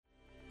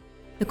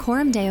The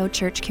Coram Deo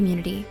Church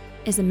community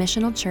is a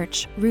missional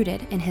church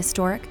rooted in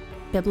historic,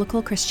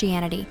 biblical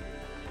Christianity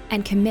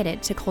and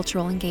committed to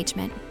cultural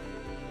engagement.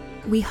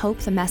 We hope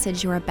the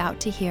message you're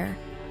about to hear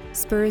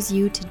spurs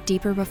you to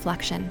deeper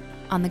reflection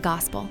on the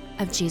gospel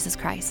of Jesus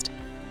Christ.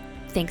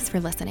 Thanks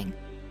for listening.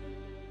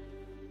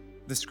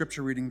 The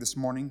scripture reading this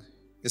morning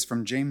is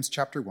from James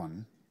chapter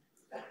 1,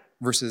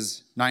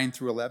 verses 9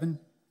 through 11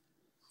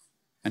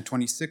 and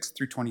 26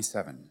 through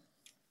 27.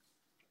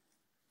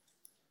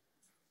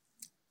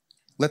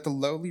 Let the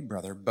lowly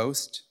brother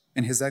boast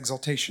in his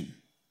exaltation,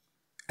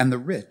 and the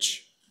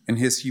rich in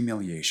his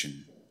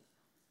humiliation,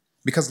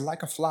 because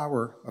like a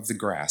flower of the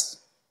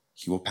grass,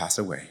 he will pass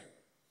away.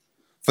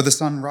 For the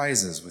sun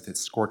rises with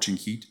its scorching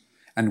heat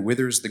and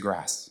withers the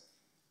grass.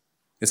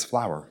 Its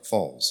flower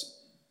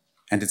falls,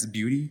 and its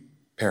beauty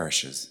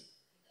perishes.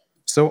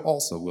 So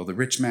also will the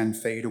rich man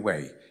fade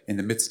away in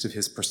the midst of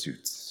his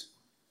pursuits.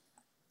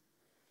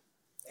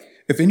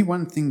 If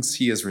anyone thinks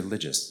he is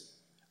religious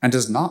and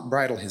does not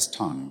bridle his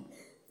tongue,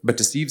 but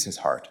deceives his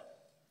heart,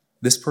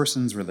 this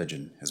person's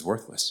religion is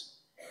worthless.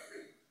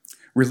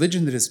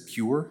 Religion that is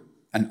pure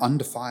and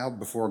undefiled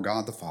before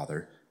God the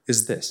Father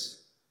is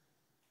this: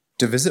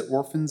 to visit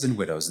orphans and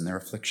widows in their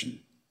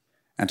affliction,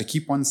 and to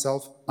keep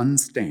oneself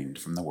unstained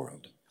from the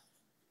world.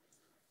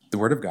 The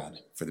word of God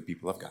for the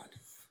people of God.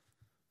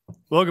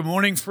 Well, good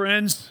morning,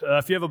 friends.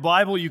 If you have a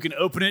Bible, you can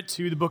open it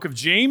to the book of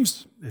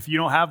James. If you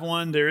don't have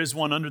one, there is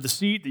one under the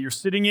seat that you're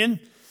sitting in.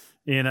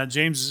 And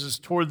James is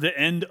toward the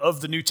end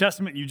of the New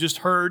Testament. You just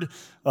heard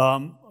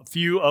a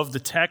few of the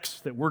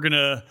texts that we're going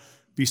to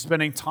be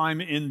spending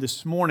time in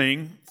this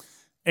morning.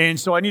 And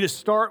so I need to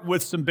start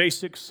with some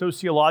basic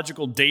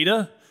sociological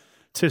data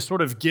to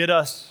sort of get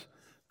us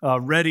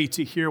ready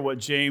to hear what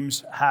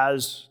James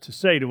has to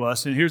say to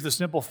us. And here's the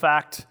simple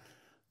fact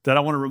that I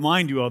want to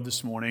remind you of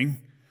this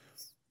morning.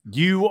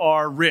 You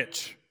are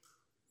rich.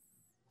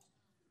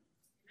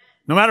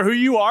 No matter who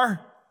you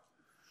are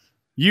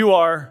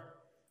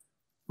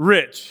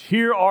rich.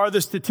 Here are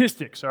the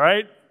statistics, all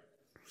right?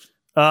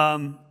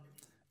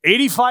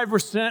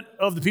 85%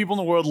 of the people in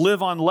the world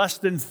live on less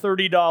than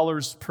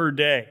 $30 per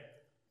day.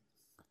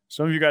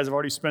 Some of you guys have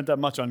already spent that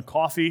much on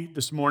coffee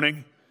this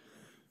morning.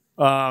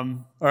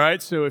 All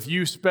right, so if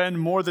you spend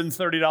more than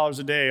 $30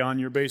 a day on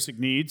your basic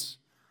needs,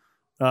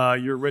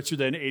 you're richer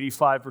than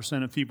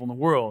 85% of people in the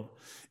world.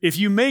 If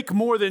you make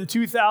more than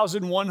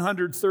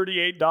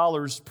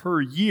 $2,138 per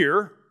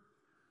year,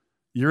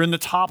 you're in the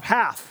top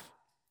half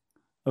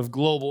of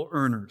global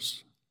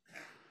earners.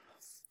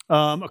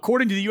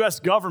 According to the U.S.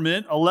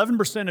 government,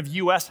 11% of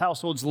U.S.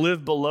 households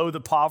live below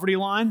the poverty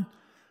line.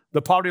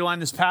 The poverty line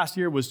this past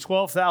year was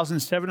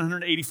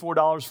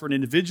 $12,784 for an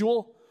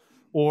individual,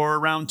 or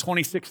around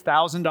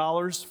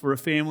 $26,000 for a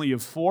family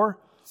of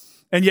four.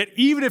 And yet,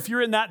 even if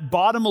you're in that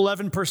bottom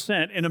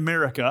 11% in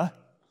America,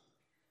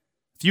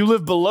 if you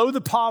live below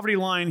the poverty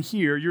line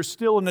here, you're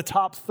still in the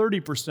top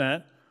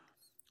 30%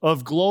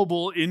 of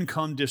global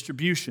income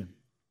distribution.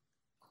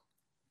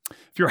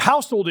 If your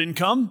household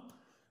income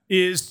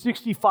is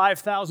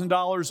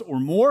 $65,000 or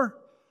more,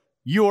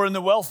 you are in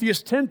the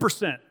wealthiest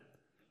 10%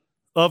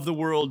 of the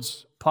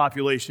world's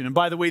population. And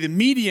by the way, the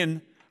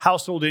median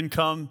household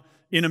income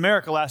in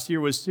America last year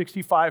was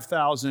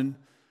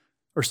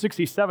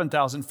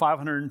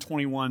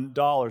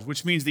 $67,521,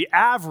 which means the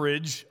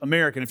average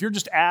American, if you're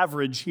just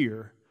average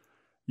here,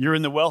 you're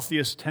in the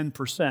wealthiest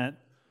 10%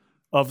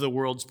 of the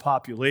world's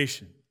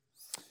population.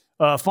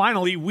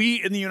 Finally, we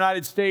in the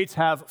United States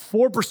have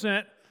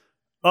 4%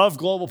 of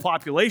global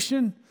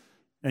population,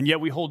 and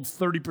yet we hold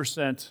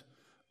 30%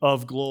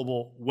 of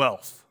global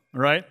wealth,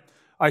 all right?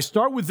 I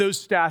start with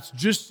those stats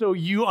just so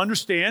you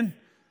understand.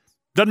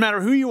 Doesn't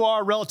matter who you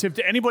are relative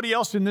to anybody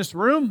else in this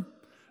room.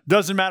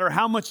 Doesn't matter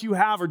how much you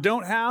have or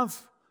don't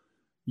have.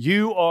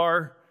 You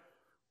are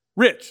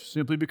rich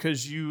simply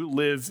because you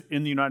live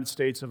in the United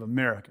States of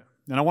America.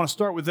 And I want to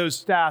start with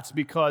those stats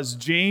because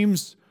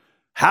James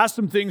has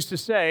some things to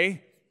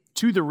say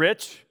to the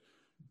rich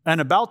and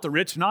about the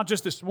rich, not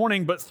just this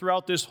morning, but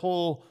throughout this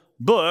whole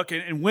book.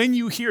 And when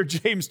you hear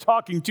James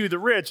talking to the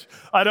rich,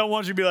 I don't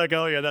want you to be like,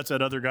 oh yeah, that's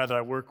that other guy that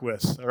I work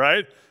with, all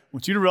right? I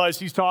want you to realize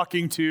he's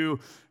talking to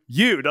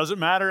you. Doesn't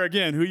matter,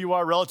 again, who you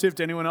are relative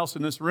to anyone else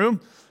in this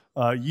room.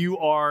 You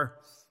are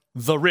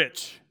the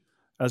rich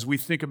as we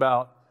think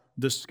about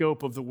the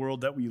scope of the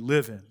world that we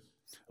live in.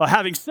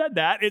 Having said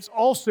that, it's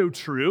also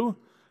true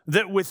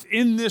that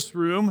within this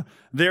room,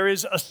 there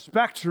is a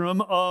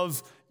spectrum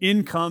of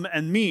income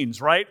and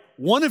means, right?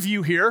 One of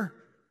you here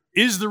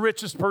is the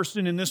richest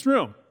person in this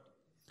room.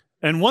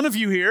 And one of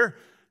you here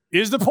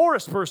is the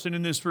poorest person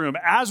in this room,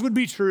 as would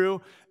be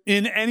true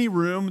in any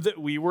room that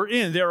we were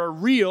in. There are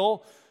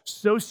real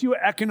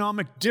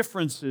socioeconomic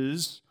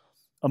differences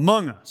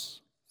among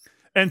us.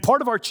 And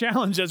part of our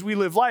challenge as we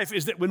live life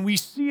is that when we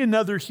see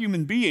another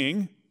human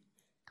being,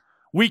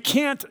 we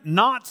can't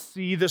not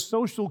see the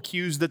social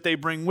cues that they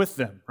bring with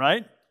them,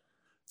 right?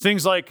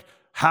 Things like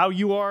how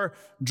you are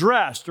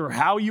dressed or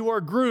how you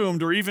are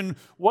groomed or even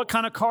what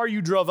kind of car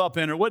you drove up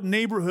in or what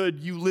neighborhood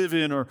you live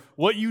in or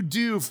what you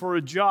do for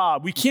a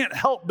job. We can't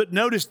help but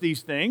notice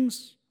these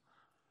things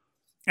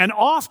and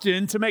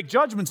often to make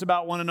judgments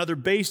about one another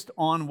based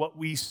on what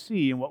we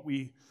see and what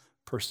we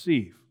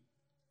perceive.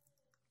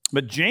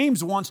 But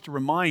James wants to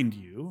remind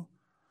you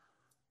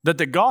that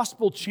the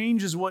gospel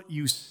changes what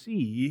you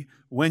see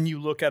when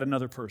you look at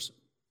another person.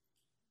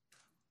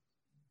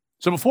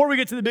 So before we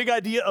get to the big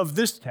idea of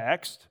this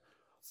text,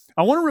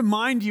 I want to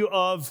remind you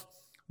of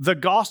the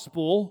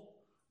gospel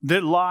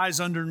that lies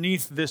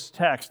underneath this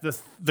text,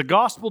 the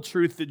gospel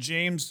truth that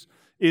James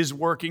is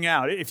working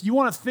out. If you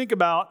want to think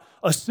about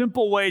a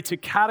simple way to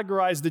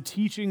categorize the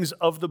teachings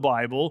of the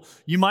Bible,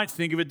 you might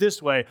think of it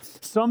this way.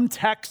 Some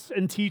texts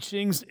and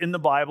teachings in the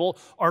Bible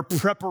are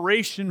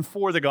preparation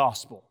for the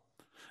gospel.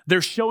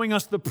 They're showing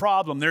us the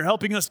problem. They're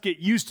helping us get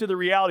used to the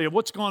reality of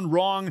what's gone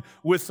wrong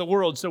with the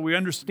world so we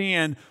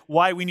understand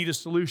why we need a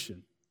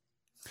solution.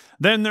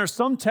 Then there's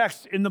some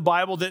texts in the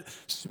Bible that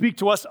speak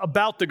to us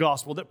about the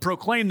gospel, that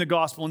proclaim the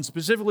gospel, and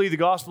specifically the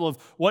gospel of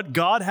what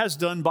God has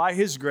done by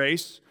his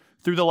grace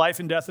through the life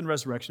and death and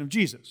resurrection of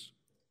Jesus.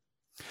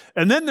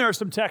 And then there are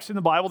some texts in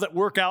the Bible that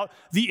work out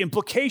the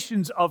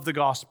implications of the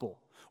gospel.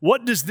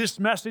 What does this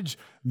message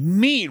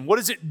mean? What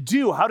does it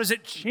do? How does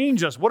it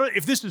change us?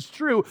 If this is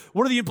true,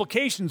 what are the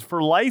implications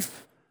for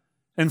life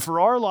and for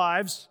our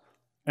lives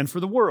and for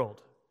the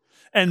world?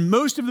 And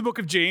most of the book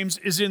of James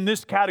is in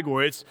this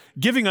category. It's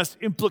giving us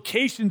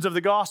implications of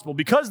the gospel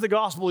because the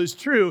gospel is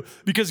true,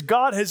 because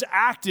God has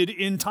acted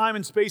in time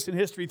and space and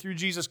history through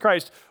Jesus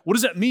Christ. What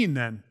does that mean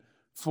then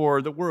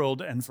for the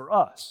world and for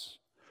us?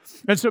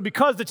 And so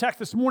because the text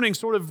this morning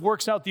sort of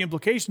works out the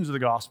implications of the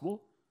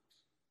gospel,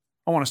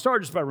 I want to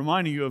start just by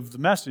reminding you of the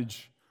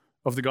message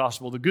of the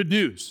gospel, the good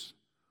news,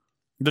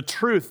 the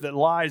truth that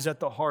lies at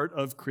the heart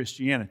of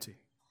Christianity.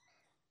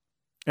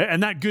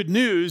 And that good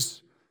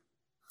news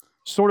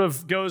sort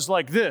of goes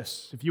like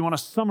this, if you want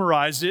to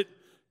summarize it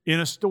in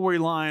a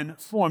storyline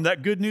form.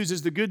 That good news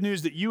is the good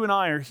news that you and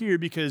I are here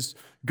because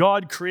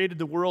God created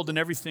the world and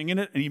everything in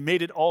it, and he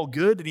made it all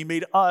good, and he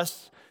made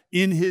us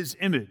in his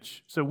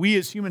image. So we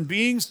as human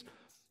beings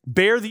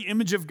bear the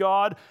image of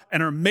God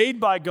and are made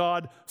by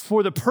God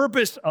for the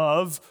purpose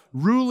of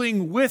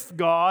ruling with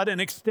God and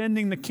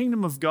extending the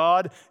kingdom of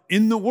God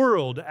in the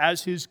world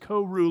as his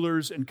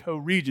co-rulers and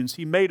co-regents.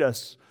 He made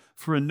us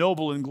for a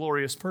noble and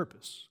glorious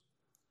purpose.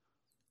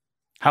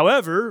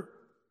 However,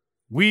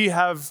 we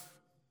have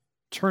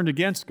turned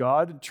against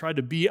God and tried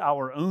to be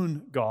our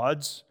own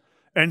gods,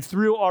 and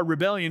through our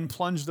rebellion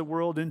plunged the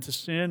world into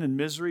sin and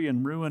misery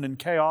and ruin and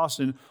chaos,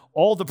 and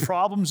all the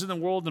problems in the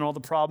world and all the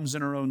problems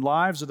in our own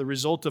lives are the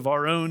result of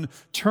our own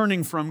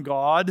turning from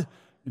God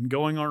and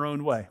going our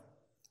own way.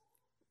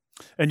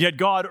 And yet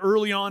God,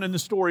 early on in the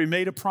story,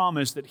 made a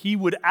promise that he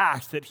would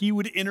act, that he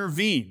would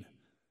intervene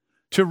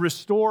to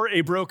restore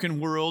a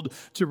broken world,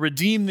 to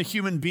redeem the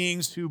human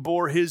beings who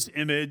bore his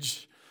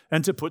image,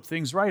 and to put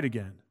things right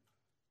again.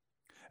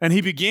 And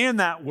he began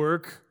that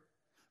work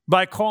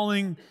by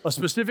calling a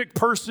specific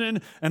person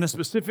and a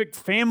specific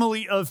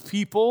family of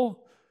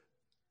people,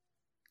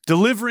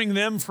 delivering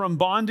them from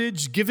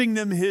bondage, giving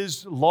them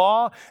his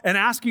law, and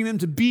asking them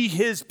to be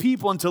his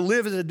people and to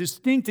live as a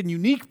distinct and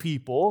unique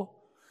people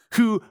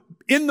who,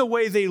 in the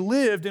way they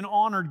lived and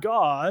honored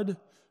God,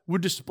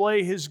 would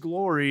display his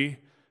glory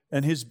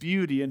and his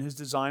beauty and his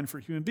design for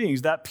human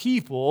beings. That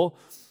people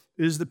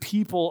is the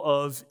people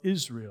of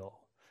Israel.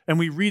 And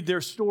we read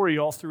their story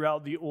all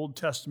throughout the Old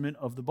Testament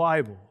of the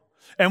Bible.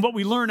 And what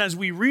we learn as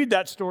we read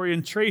that story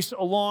and trace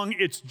along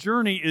its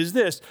journey is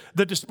this,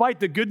 that despite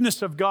the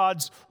goodness of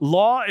God's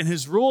law and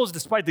his rules,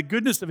 despite the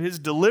goodness of his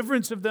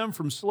deliverance of them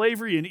from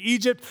slavery in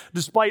Egypt,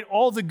 despite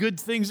all the good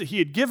things that he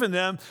had given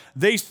them,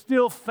 they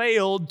still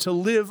failed to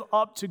live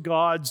up to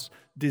God's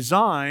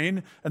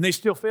design, and they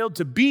still failed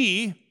to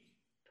be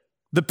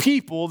the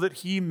people that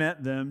he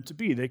meant them to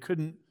be. They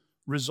couldn't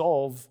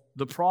resolve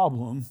the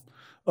problem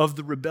of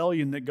the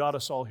rebellion that got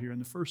us all here in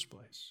the first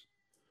place.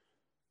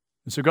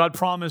 And so God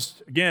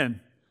promised again,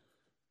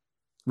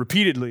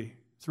 repeatedly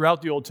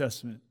throughout the Old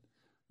Testament,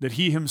 that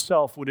he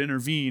himself would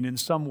intervene in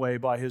some way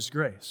by his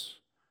grace.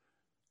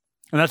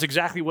 And that's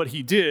exactly what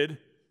he did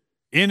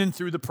in and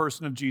through the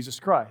person of Jesus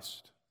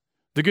Christ.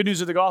 The good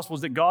news of the gospel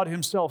is that God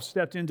himself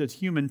stepped into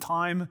human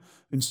time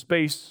and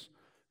space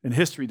and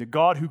history. The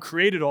God who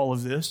created all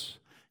of this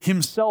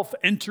himself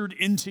entered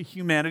into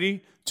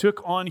humanity,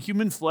 took on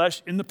human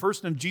flesh in the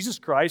person of Jesus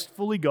Christ,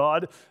 fully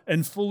God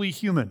and fully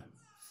human.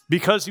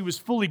 Because he was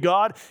fully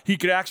God, he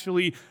could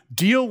actually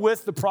deal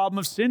with the problem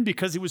of sin.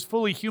 Because he was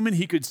fully human,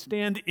 he could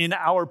stand in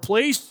our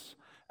place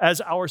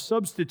as our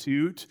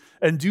substitute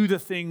and do the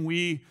thing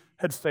we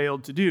had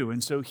failed to do.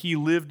 And so he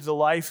lived the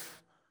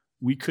life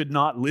we could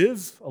not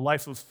live, a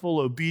life of full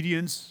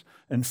obedience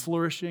and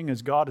flourishing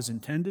as God has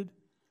intended.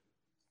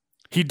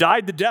 He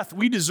died the death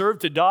we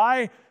deserved to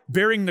die,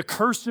 bearing the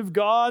curse of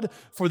God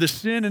for the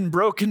sin and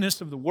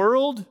brokenness of the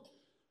world.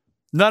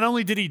 Not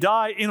only did he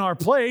die in our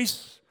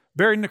place,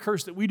 bearing the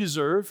curse that we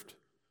deserved,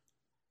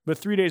 but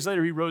 3 days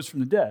later he rose from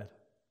the dead.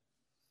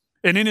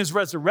 And in his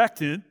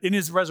resurrection,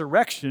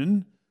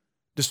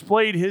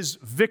 displayed his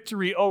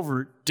victory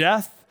over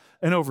death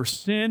and over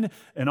sin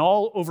and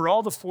over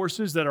all the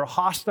forces that are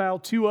hostile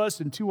to us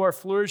and to our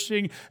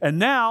flourishing. And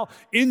now,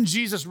 in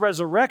Jesus'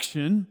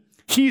 resurrection,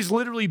 he's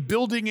literally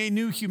building a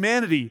new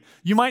humanity.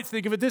 You might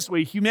think of it this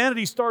way: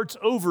 humanity starts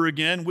over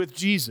again with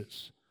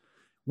Jesus.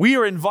 We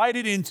are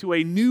invited into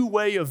a new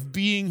way of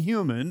being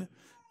human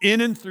in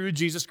and through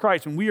Jesus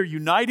Christ. When we are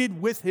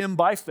united with him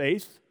by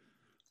faith,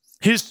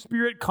 his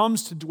Spirit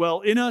comes to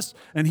dwell in us,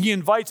 and he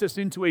invites us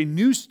into a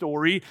new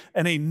story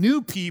and a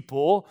new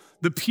people,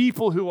 the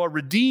people who are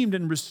redeemed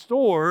and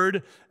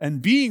restored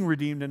and being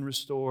redeemed and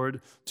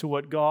restored to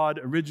what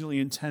God originally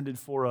intended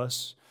for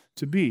us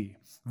to be.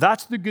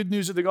 That's the good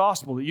news of the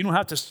gospel, that you don't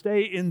have to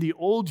stay in the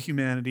old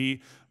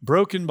humanity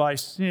broken by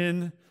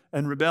sin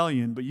and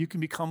rebellion, but you can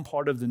become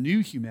part of the new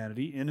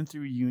humanity in and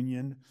through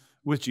union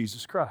with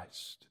Jesus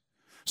Christ.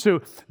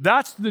 So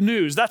that's the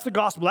news, that's the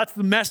gospel, that's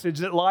the message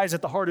that lies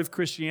at the heart of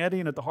Christianity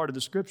and at the heart of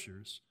the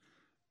scriptures.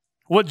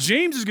 What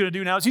James is going to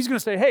do now is he's going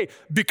to say, hey,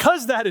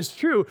 because that is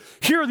true,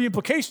 here are the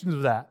implications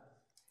of that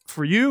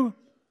for you,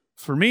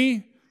 for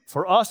me,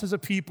 for us as a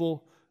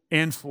people,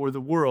 and for the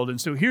world.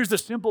 And so here's the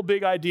simple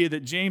big idea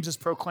that James is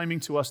proclaiming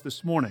to us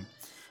this morning.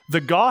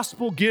 The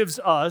gospel gives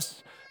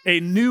us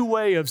a new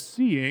way of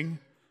seeing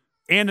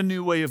and a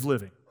new way of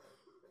living.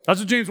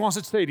 That's what James wants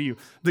to say to you.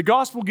 The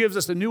gospel gives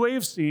us a new way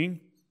of seeing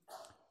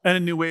and a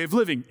new way of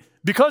living.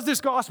 Because this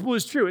gospel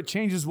is true, it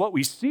changes what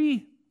we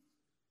see,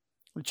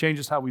 it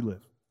changes how we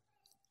live.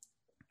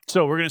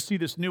 So we're going to see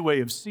this new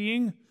way of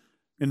seeing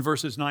in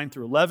verses 9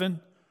 through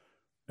 11,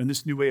 and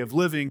this new way of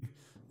living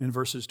in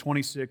verses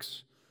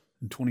 26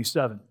 and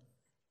 27.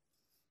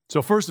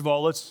 So first of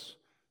all, let's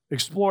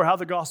explore how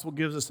the gospel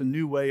gives us a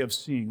new way of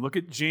seeing. Look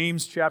at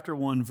James chapter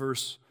 1,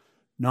 verse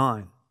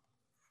 9.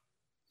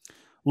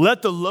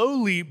 Let the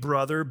lowly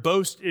brother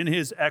boast in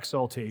his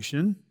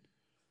exaltation,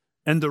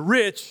 and the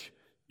rich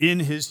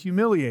in his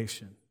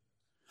humiliation,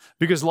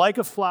 because like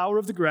a flower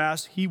of the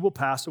grass, he will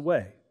pass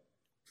away.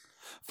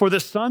 For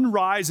the sun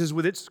rises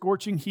with its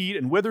scorching heat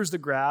and withers the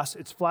grass,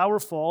 its flower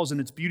falls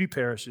and its beauty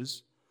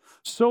perishes.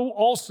 So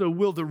also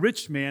will the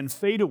rich man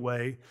fade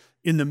away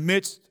in the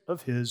midst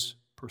of his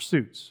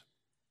pursuits.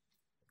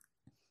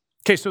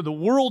 Okay, so the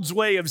world's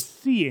way of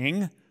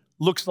seeing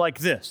looks like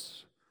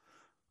this.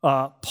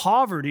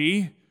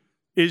 Poverty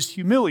is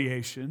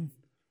humiliation,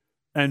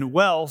 and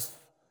wealth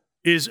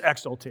is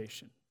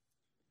exaltation.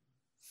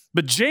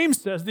 But James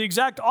says the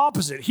exact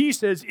opposite. He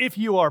says, if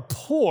you are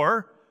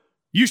poor,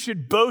 you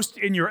should boast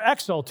in your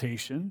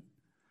exaltation.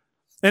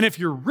 And if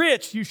you're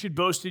rich, you should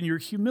boast in your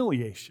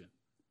humiliation.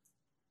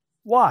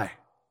 Why?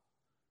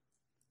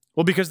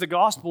 Well, because the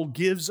gospel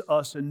gives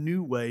us a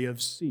new way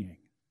of seeing.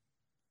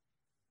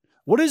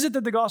 What is it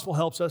that the gospel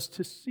helps us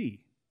to see?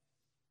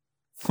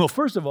 Well,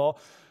 first of all,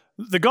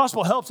 the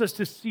gospel helps us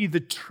to see the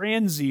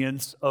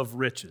transience of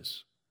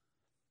riches.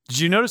 Did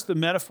you notice the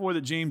metaphor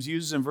that James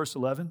uses in verse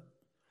 11?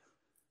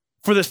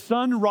 For the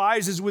sun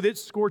rises with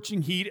its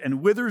scorching heat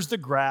and withers the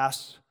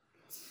grass,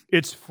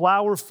 its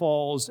flower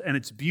falls and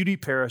its beauty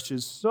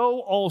perishes, so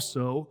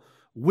also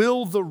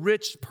will the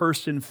rich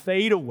person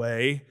fade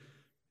away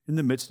in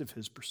the midst of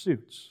his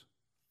pursuits.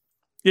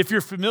 If you're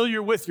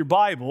familiar with your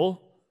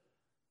Bible,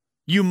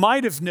 you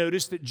might have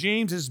noticed that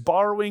James is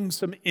borrowing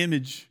some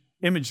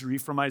imagery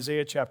from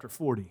Isaiah chapter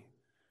 40.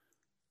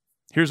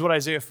 Here's what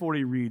Isaiah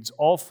 40 reads: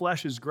 all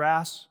flesh is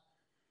grass,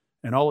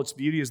 and all its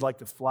beauty is like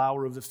the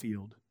flower of the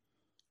field.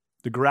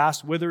 The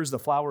grass withers, the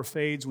flower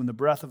fades when the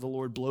breath of the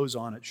Lord blows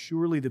on it.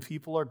 Surely the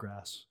people are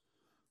grass.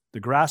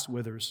 The grass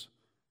withers,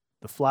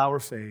 the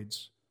flower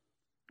fades,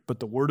 but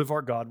the word of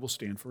our God will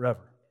stand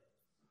forever.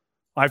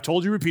 I've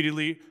told you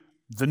repeatedly,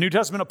 the New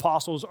Testament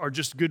apostles are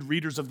just good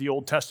readers of the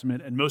Old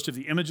Testament, and most of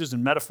the images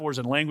and metaphors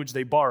and language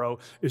they borrow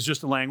is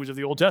just the language of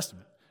the Old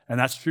Testament. And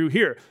that's true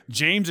here.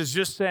 James is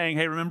just saying,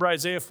 hey, remember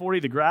Isaiah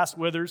 40? The grass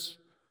withers,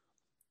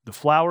 the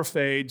flower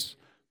fades,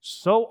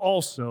 so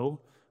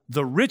also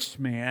the rich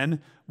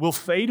man will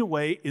fade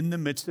away in the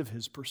midst of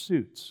his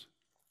pursuits.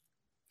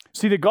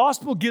 See, the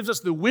gospel gives us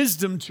the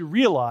wisdom to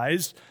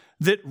realize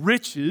that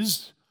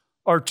riches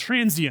are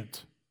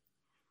transient.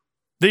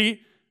 They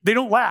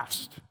don't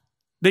last.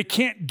 They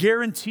can't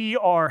guarantee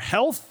our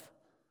health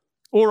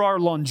or our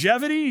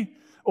longevity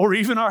or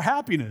even our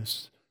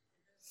happiness.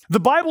 The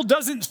Bible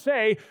doesn't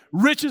say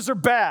riches are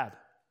bad.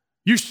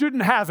 You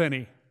shouldn't have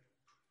any.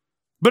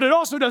 But it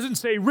also doesn't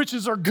say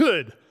riches are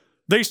good.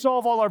 They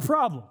solve all our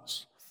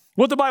problems.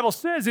 What the Bible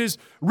says is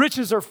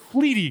riches are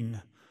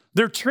fleeting.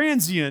 They're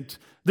transient.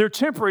 They're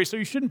temporary. So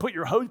you shouldn't put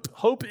your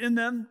hope in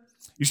them.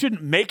 You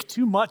shouldn't make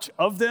too much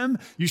of them.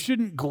 You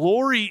shouldn't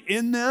glory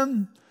in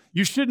them.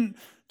 You shouldn't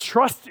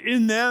trust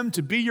in them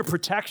to be your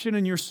protection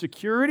and your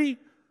security.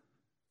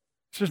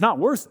 It's just not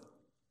worth it.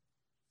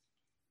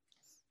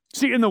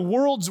 See, in the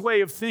world's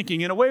way of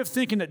thinking, in a way of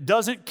thinking that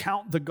doesn't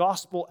count the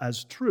gospel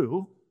as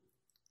true,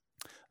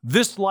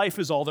 this life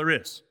is all there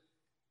is.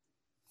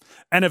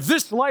 And if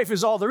this life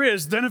is all there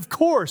is, then of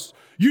course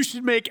you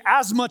should make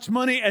as much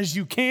money as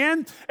you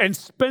can and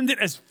spend it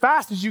as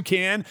fast as you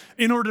can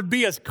in order to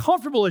be as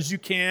comfortable as you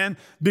can,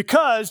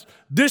 because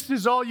this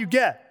is all you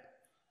get.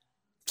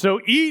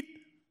 So eat,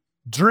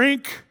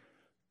 drink,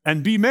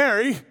 and be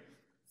merry,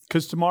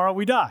 because tomorrow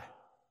we die.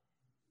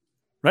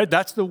 Right?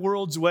 That's the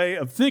world's way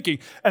of thinking.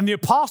 And the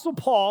Apostle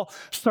Paul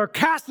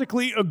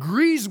sarcastically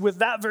agrees with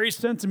that very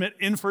sentiment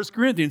in 1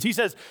 Corinthians. He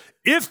says,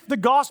 if the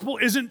gospel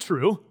isn't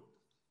true,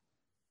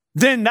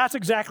 then that's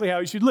exactly how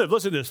you should live.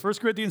 Listen to this, 1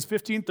 Corinthians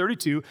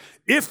 15:32.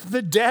 If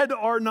the dead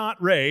are not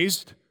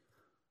raised,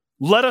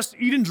 let us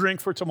eat and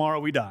drink, for tomorrow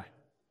we die.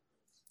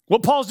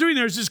 What Paul's doing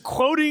there is just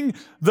quoting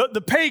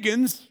the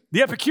pagans,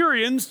 the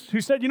Epicureans,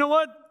 who said, you know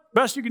what?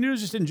 Best you can do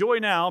is just enjoy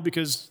now,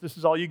 because this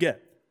is all you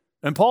get.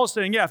 And Paul's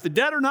saying, yeah, if the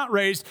dead are not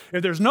raised,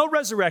 if there's no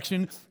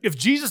resurrection, if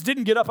Jesus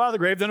didn't get up out of the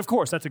grave, then of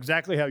course, that's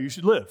exactly how you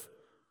should live.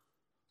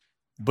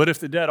 But if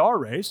the dead are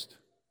raised,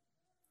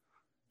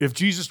 if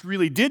Jesus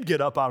really did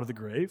get up out of the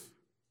grave,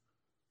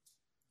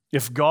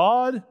 if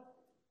God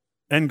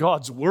and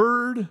God's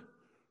word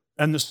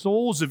and the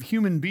souls of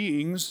human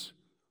beings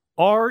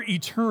are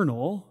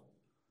eternal,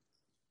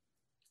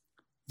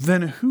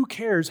 then who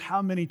cares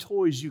how many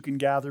toys you can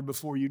gather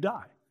before you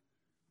die?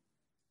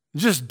 It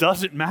just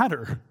doesn't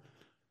matter.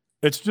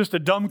 It's just a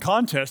dumb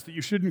contest that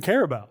you shouldn't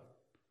care about.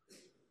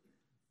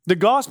 The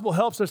gospel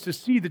helps us to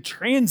see the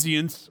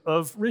transience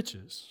of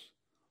riches,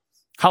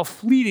 how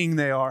fleeting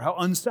they are, how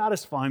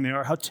unsatisfying they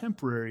are, how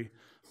temporary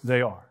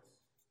they are.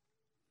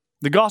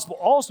 The gospel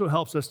also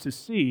helps us to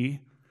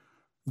see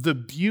the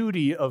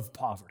beauty of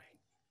poverty.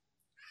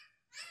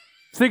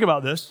 Think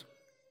about this.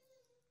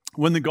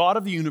 When the God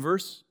of the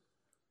universe,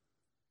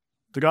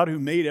 the God who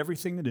made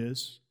everything that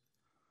is,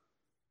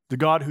 the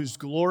God whose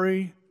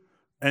glory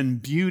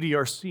and beauty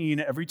are seen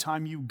every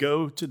time you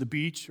go to the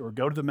beach or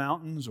go to the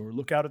mountains or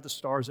look out at the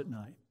stars at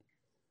night.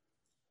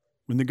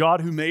 When the God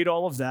who made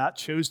all of that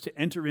chose to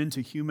enter into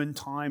human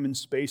time and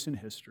space and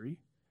history,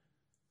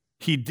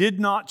 he did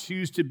not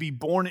choose to be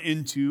born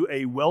into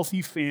a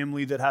wealthy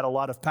family that had a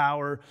lot of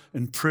power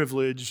and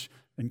privilege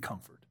and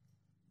comfort.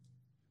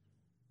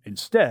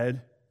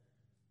 Instead,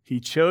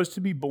 he chose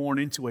to be born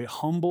into a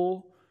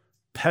humble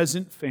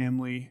peasant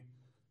family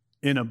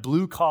in a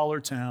blue-collar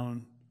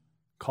town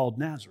called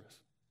Nazareth.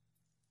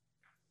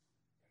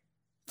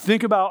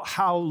 Think about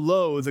how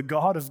low the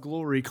God of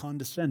glory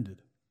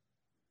condescended.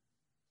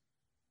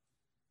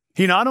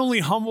 He not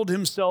only humbled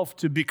himself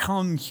to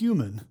become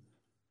human,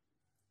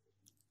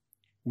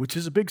 which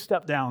is a big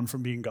step down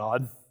from being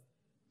God,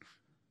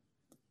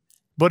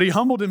 but he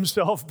humbled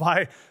himself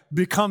by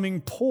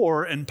becoming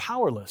poor and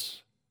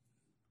powerless.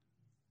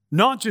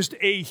 Not just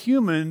a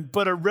human,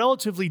 but a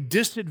relatively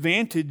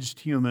disadvantaged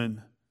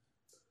human.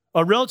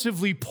 A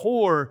relatively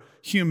poor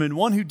human,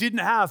 one who didn't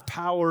have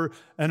power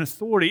and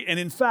authority. And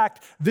in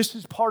fact, this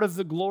is part of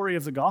the glory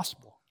of the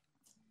gospel.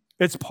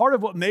 It's part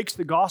of what makes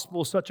the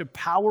gospel such a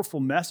powerful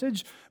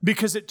message,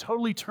 because it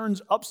totally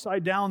turns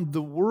upside down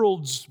the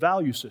world's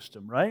value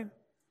system, right?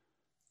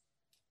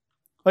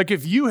 Like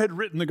if you had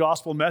written the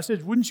gospel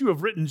message, wouldn't you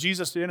have written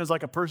Jesus in as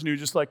like a person who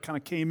just like kind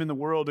of came in the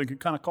world and could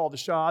kind of call the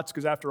shots,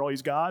 because after all,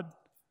 he's God?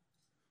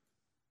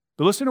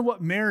 But listen to what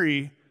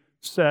Mary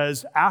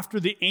says after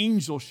the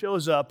angel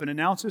shows up and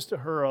announces to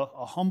her,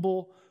 a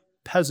humble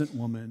peasant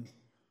woman,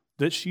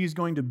 that she's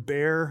going to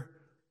bear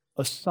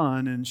a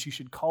son and she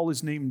should call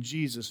his name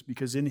Jesus,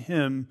 because in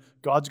him,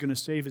 God's going to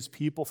save his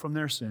people from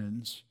their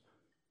sins.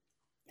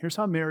 Here's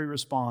how Mary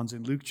responds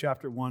in Luke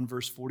chapter 1,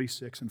 verse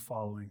 46 and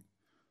following.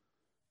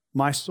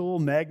 My soul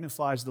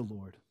magnifies the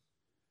Lord,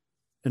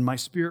 and my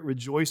spirit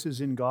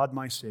rejoices in God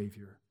my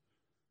Savior,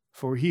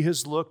 for he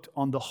has looked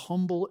on the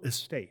humble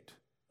estate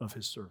of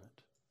his servant.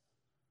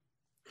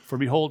 For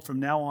behold, from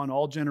now on,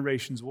 all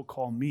generations will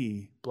call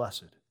me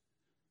blessed.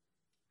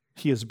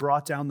 He has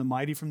brought down the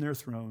mighty from their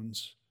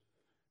thrones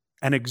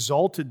and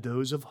exalted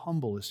those of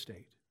humble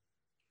estate.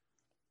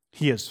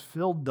 He has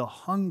filled the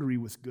hungry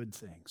with good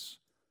things,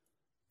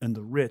 and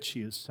the rich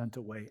he has sent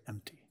away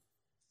empty.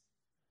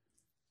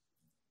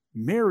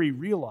 Mary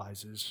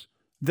realizes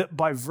that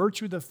by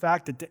virtue of the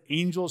fact that the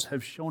angels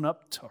have shown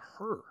up to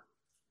her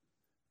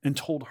and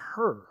told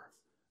her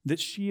that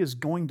she is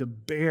going to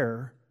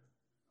bear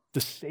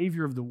the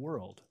Savior of the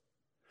world,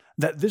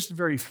 that this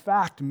very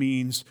fact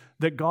means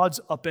that God's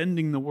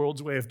upending the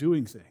world's way of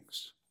doing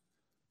things.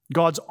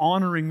 God's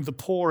honoring the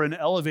poor and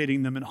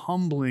elevating them and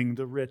humbling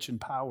the rich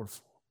and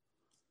powerful.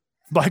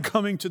 By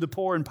coming to the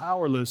poor and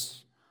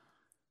powerless,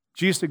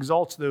 Jesus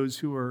exalts those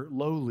who are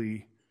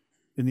lowly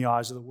in the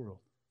eyes of the world.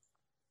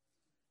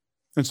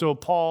 And so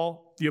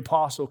Paul, the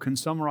apostle, can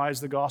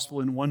summarize the gospel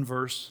in one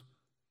verse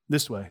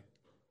this way.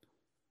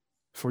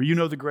 For you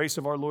know the grace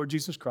of our Lord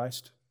Jesus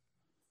Christ,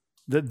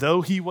 that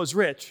though he was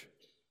rich,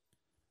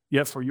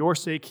 yet for your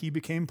sake he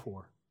became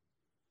poor,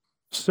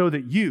 so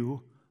that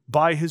you,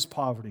 by his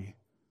poverty,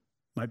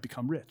 might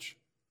become rich.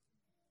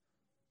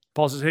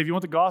 Paul says, hey, if you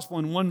want the gospel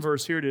in one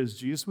verse, here it is.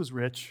 Jesus was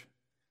rich.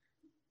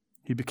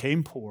 He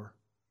became poor,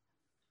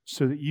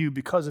 so that you,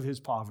 because of his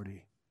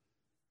poverty,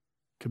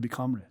 could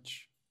become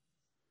rich.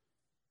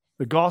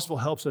 The gospel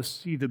helps us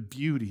see the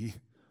beauty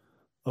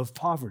of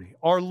poverty.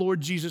 Our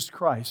Lord Jesus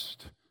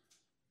Christ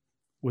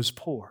was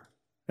poor.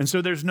 And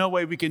so there's no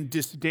way we can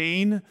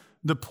disdain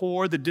the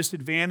poor, the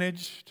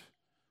disadvantaged.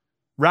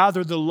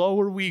 Rather, the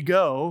lower we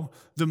go,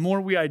 the more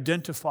we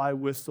identify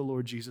with the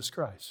Lord Jesus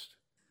Christ.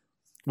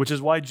 Which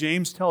is why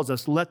James tells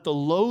us, let the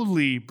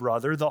lowly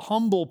brother, the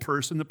humble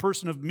person, the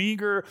person of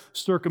meager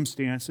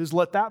circumstances,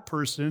 let that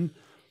person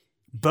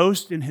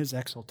boast in his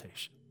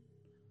exaltation.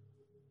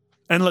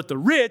 And let the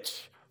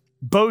rich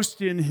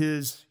boast in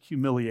his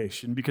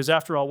humiliation. Because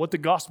after all, what the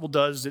gospel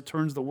does is it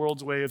turns the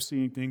world's way of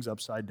seeing things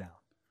upside down.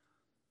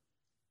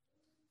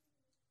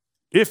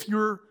 If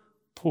you're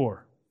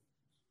poor,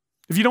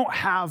 if you don't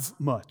have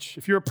much,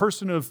 if you're a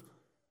person of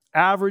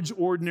average,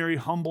 ordinary,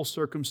 humble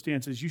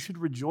circumstances, you should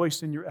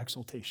rejoice in your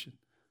exaltation.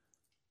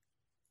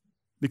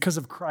 Because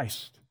of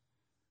Christ,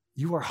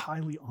 you are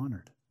highly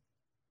honored.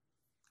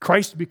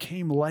 Christ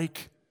became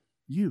like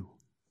you.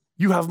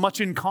 You have much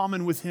in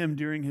common with him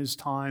during his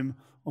time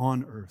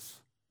on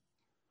earth.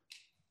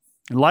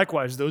 And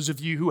likewise, those of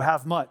you who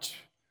have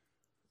much,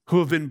 who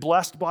have been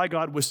blessed by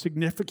God with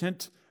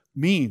significant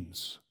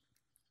means,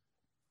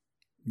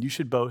 you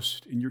should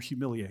boast in your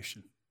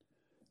humiliation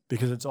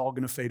because it's all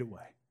going to fade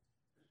away.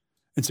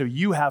 And so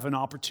you have an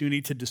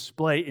opportunity to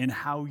display in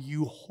how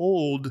you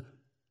hold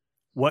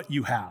what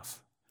you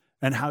have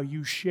and how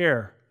you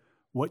share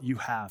what you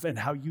have and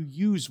how you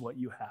use what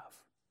you have.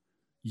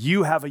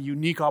 You have a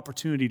unique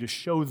opportunity to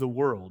show the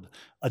world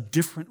a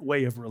different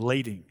way of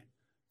relating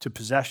to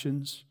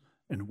possessions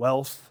and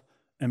wealth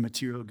and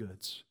material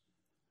goods.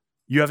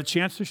 You have a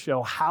chance to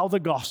show how the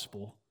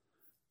gospel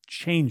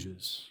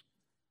changes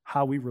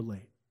how we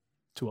relate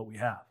to what we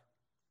have.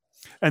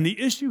 And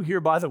the issue here,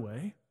 by the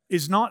way,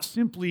 is not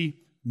simply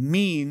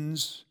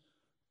means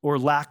or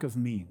lack of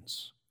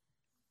means.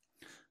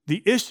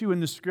 The issue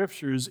in the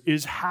scriptures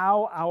is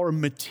how our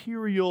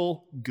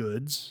material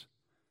goods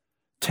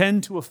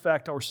tend to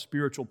affect our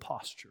spiritual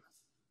posture.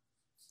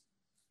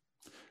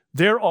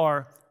 There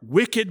are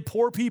wicked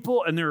poor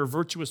people and there are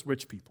virtuous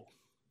rich people.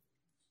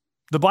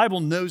 The Bible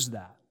knows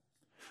that.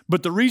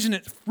 But the reason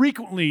it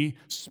frequently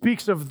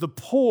speaks of the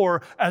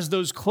poor as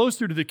those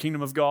closer to the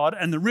kingdom of God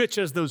and the rich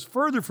as those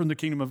further from the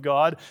kingdom of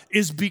God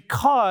is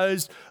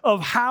because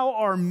of how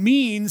our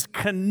means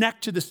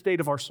connect to the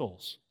state of our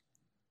souls.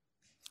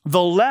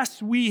 The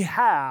less we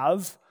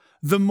have,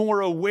 the more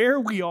aware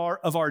we are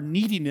of our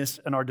neediness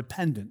and our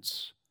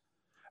dependence.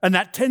 And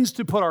that tends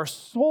to put our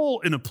soul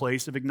in a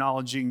place of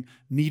acknowledging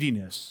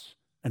neediness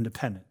and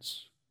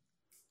dependence.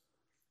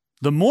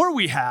 The more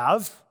we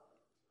have,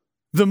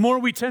 the more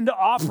we tend to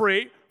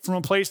operate from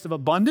a place of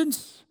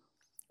abundance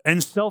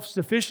and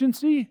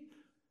self-sufficiency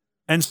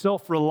and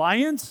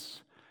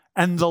self-reliance,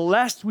 and the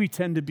less we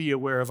tend to be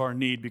aware of our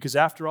need, because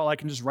after all, I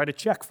can just write a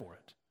check for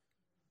it.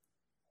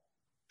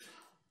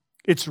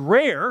 It's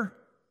rare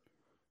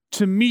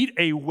to meet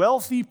a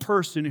wealthy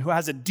person who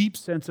has a deep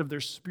sense of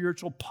their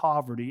spiritual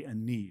poverty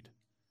and need,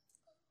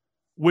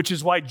 which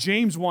is why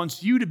James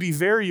wants you to be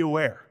very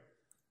aware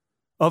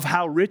of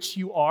how rich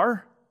you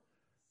are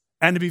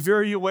and to be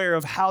very aware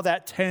of how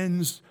that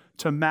tends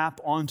to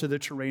map onto the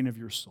terrain of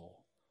your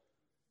soul.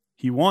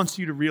 He wants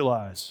you to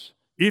realize,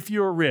 if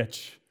you're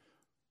rich,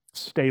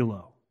 stay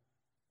low.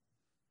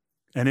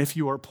 And if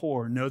you are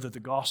poor, know that the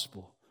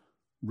gospel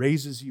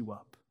raises you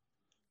up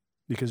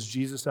because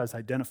Jesus has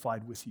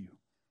identified with you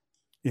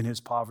in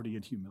his poverty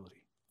and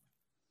humility.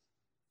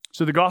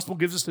 So the gospel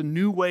gives us a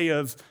new way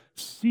of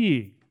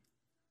seeing,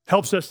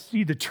 helps us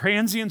see the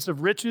transience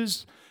of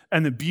riches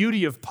and the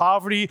beauty of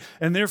poverty,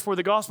 and therefore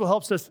the gospel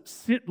helps us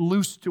sit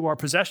loose to our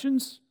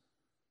possessions,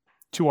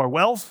 to our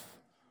wealth,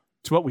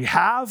 to what we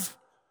have.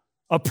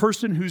 A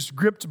person who's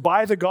gripped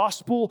by the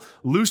gospel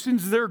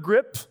loosens their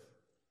grip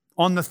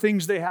on the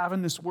things they have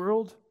in this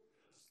world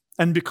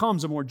and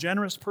becomes a more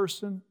generous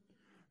person,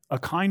 a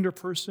kinder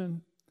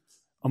person,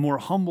 a more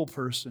humble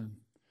person,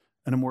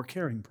 and a more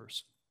caring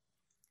person.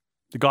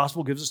 The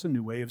gospel gives us a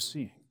new way of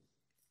seeing.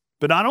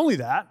 But not only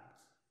that,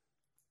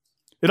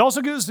 it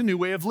also gives us a new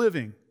way of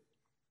living.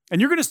 And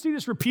you're going to see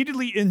this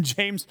repeatedly in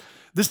James.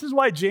 This is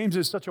why James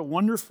is such a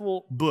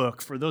wonderful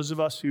book for those of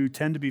us who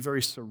tend to be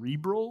very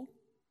cerebral.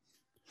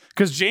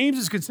 Because James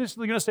is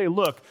consistently going to say,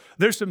 look,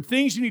 there's some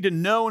things you need to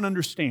know and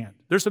understand.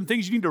 There's some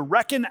things you need to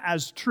reckon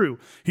as true.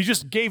 He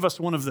just gave us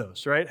one of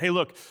those, right? Hey,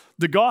 look,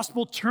 the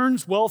gospel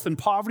turns wealth and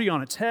poverty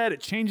on its head.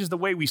 It changes the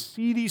way we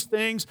see these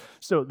things.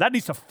 So that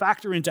needs to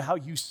factor into how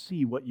you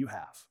see what you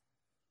have.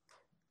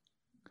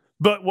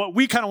 But what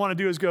we kind of want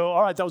to do is go,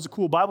 all right, that was a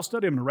cool Bible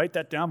study. I'm going to write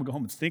that down. I'm going to go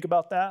home and think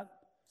about that.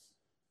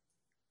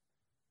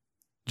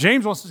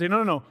 James wants to say,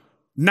 no.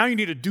 Now you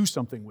need to do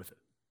something with it.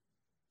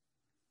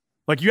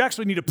 Like you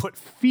actually need to put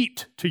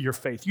feet to your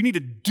faith. You need to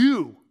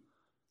do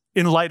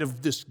in light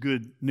of this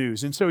good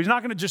news. And so he's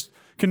not going to just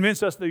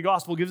convince us that the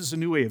gospel gives us a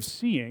new way of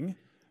seeing.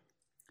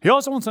 He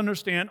also wants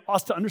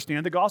us to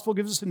understand the gospel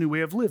gives us a new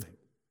way of living.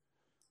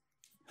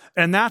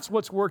 And that's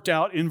what's worked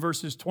out in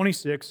verses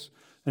 26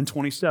 and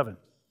 27.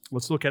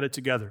 Let's look at it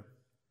together.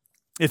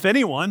 If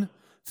anyone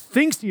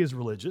thinks he is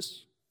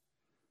religious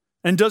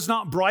and does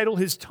not bridle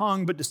his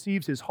tongue but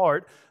deceives his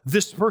heart,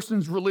 this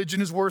person's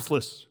religion is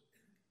worthless.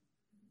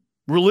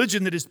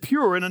 Religion that is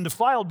pure and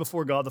undefiled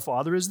before God the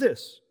Father is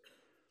this: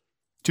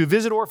 to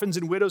visit orphans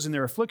and widows in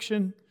their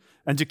affliction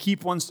and to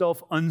keep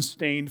oneself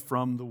unstained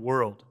from the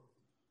world.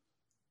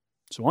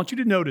 So I want you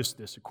to notice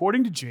this.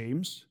 According to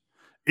James,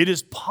 it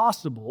is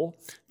possible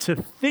to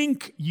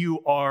think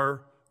you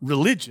are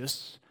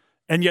religious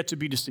and yet to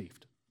be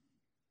deceived.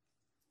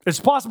 It's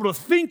possible to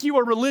think you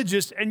are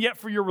religious and yet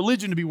for your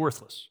religion to be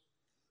worthless.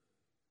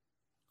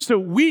 So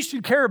we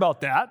should care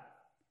about that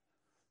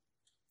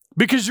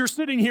because you're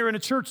sitting here in a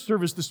church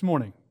service this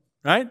morning,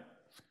 right?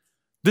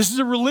 This is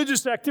a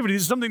religious activity.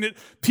 This is something that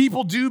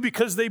people do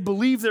because they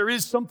believe there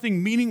is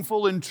something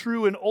meaningful and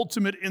true and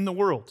ultimate in the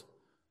world.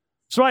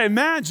 So I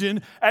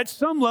imagine at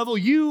some level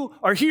you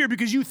are here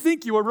because you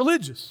think you are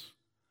religious.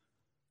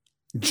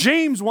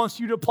 James wants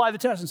you to apply the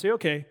test and say,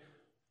 okay,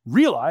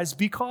 realize,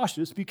 be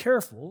cautious, be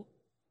careful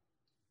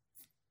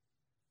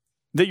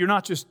that you're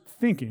not just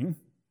thinking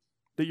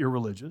that you're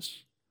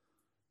religious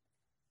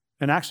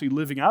and actually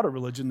living out a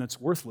religion that's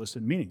worthless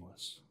and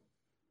meaningless.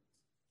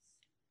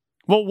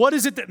 Well, what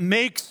is it that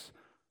makes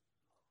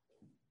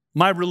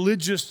my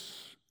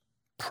religious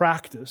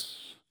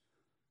practice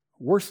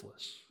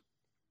worthless?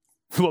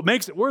 What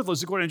makes it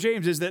worthless, according to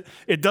James, is that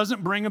it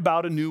doesn't bring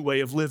about a new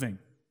way of living.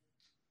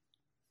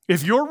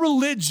 If your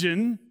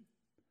religion,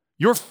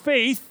 your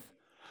faith,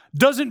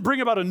 doesn't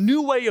bring about a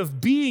new way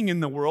of being in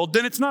the world,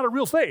 then it's not a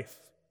real faith.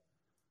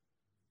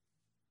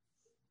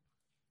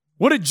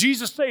 What did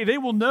Jesus say? They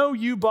will know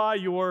you by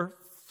your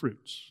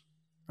fruits,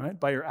 right?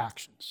 By your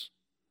actions.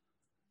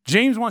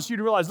 James wants you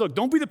to realize, look,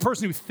 don't be the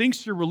person who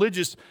thinks you're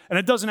religious and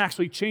it doesn't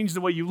actually change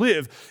the way you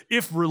live.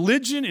 If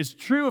religion is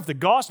true, if the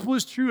gospel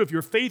is true, if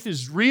your faith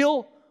is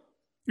real,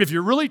 if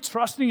you're really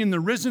trusting in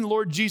the risen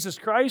Lord Jesus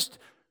Christ,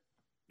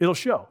 it'll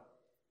show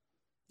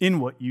in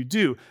what you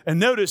do. And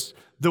notice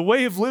the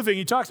way of living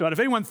he talks about. If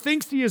anyone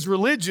thinks he is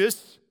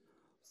religious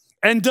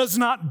and does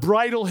not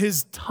bridle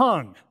his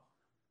tongue,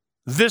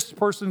 this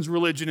person's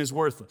religion is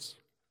worthless.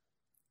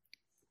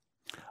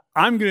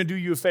 I'm going to do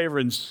you a favor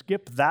and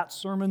skip that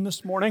sermon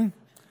this morning.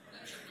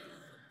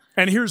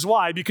 And here's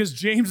why. Because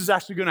James is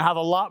actually going to have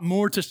a lot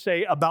more to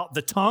say about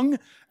the tongue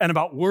and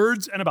about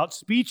words and about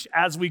speech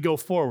as we go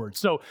forward.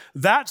 So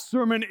that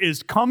sermon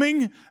is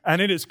coming,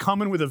 and it is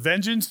coming with a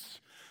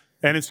vengeance,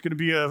 and it's going to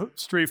be a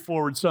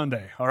straightforward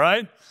Sunday, all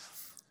right?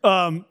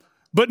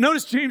 But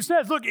notice James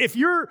says, look, if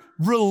your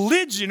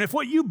religion, if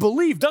what you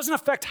believe doesn't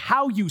affect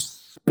how you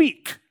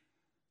speak,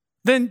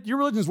 then your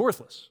religion is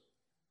worthless.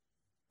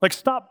 Like,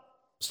 stop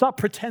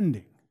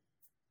pretending.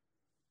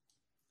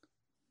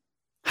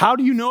 How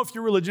do you know if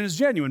your religion is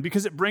genuine?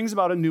 Because it brings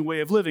about a new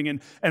way of living.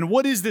 And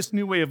what is this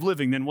new way of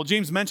living then? Well,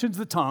 James mentions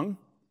the tongue,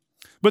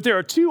 but there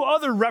are two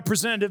other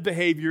representative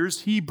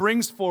behaviors he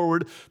brings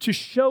forward to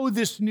show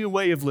this new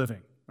way of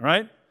living, all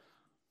right?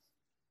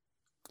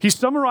 He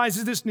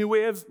summarizes this new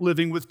way of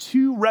living with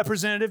two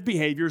representative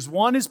behaviors.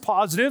 One is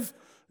positive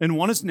and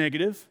one is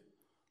negative.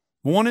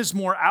 One is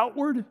more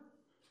outward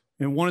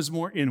and one is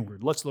more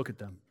inward. Let's look at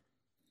them.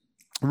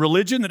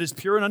 Religion that is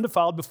pure and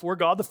undefiled before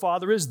God the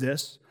Father is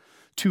this: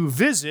 to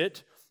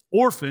visit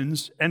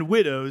orphans and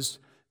widows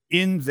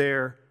in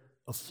their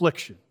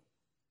affliction.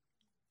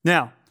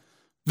 Now,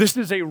 this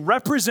is a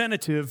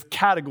representative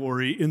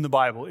category in the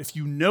Bible. If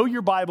you know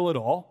your Bible at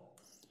all,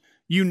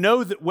 you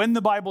know that when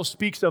the Bible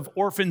speaks of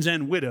orphans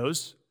and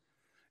widows,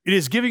 it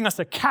is giving us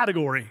a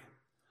category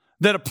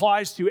that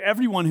applies to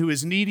everyone who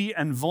is needy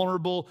and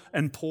vulnerable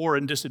and poor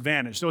and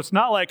disadvantaged. So it's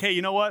not like, hey,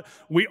 you know what?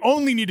 We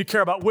only need to care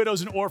about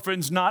widows and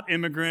orphans, not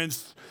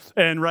immigrants,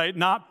 and right,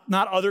 not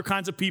other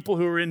kinds of people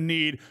who are in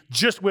need,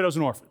 just widows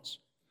and orphans.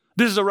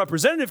 This is a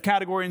representative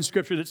category in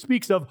Scripture that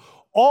speaks of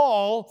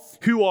all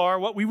who are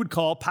what we would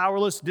call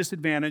powerless,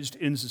 disadvantaged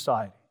in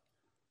society.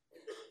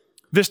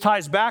 This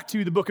ties back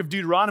to the book of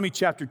Deuteronomy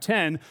chapter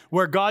 10,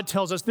 where God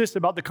tells us this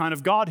about the kind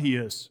of God he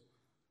is.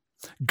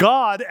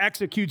 God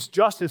executes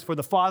justice for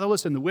the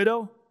fatherless and the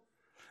widow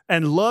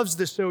and loves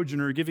the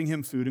sojourner, giving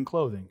him food and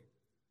clothing.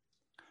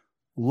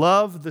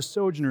 Love the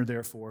sojourner,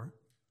 therefore,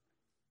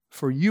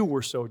 for you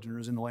were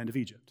sojourners in the land of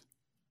Egypt.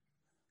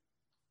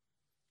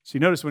 See,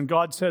 notice when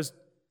God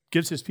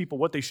gives his people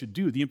what they should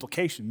do, the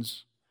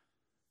implications,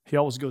 he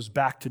always goes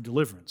back to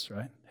deliverance,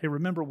 right? Hey,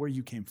 remember where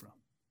you came from.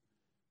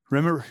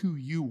 Remember who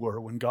you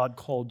were when God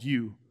called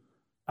you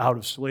out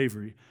of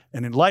slavery.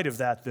 And in light of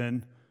that,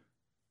 then,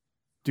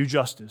 do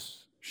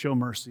justice, show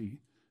mercy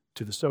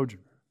to the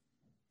sojourner.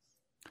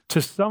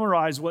 To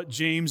summarize what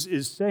James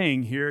is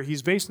saying here,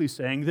 he's basically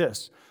saying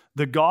this: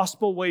 the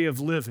gospel way of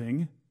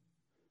living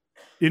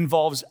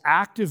involves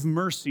active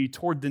mercy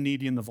toward the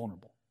needy and the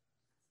vulnerable.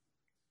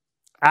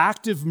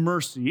 Active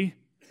mercy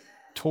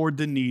toward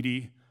the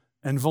needy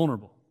and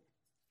vulnerable.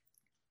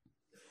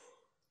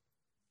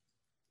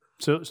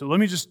 So let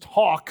me just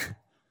talk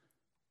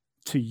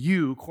to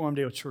you, Coram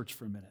Deo Church,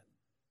 for a minute,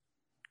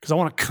 because I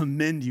want to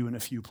commend you in a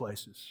few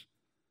places.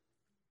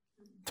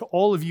 To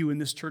all of you in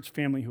this church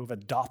family who have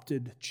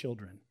adopted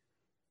children,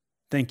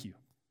 thank you.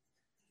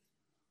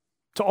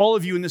 To all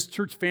of you in this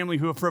church family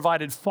who have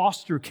provided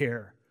foster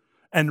care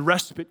and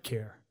respite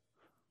care,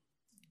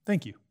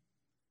 thank you.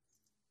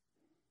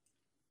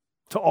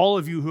 To all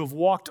of you who have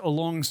walked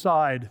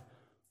alongside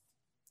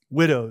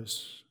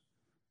widows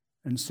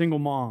and single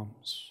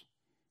moms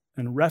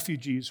and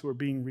refugees who are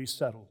being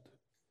resettled,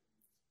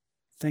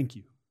 thank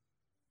you.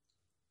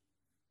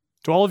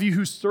 To all of you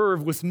who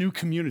serve with New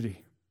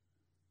Community,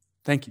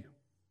 thank you.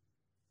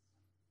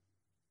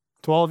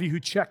 To all of you who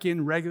check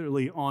in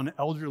regularly on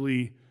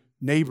elderly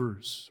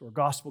neighbors or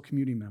gospel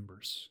community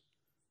members,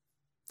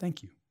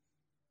 thank you.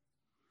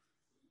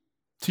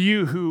 To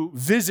you who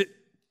visit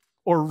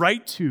or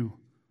write to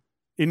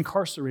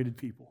incarcerated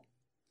people,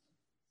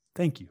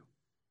 thank you.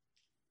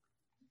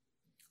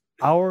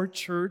 Our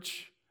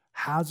church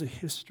has a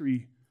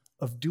history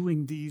of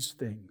doing these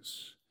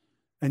things,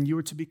 and you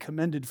are to be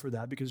commended for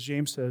that because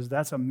James says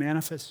that's a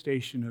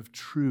manifestation of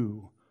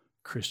true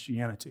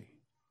Christianity.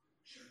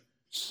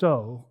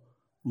 So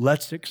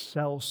let's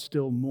excel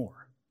still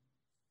more.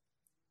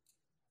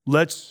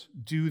 Let's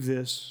do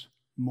this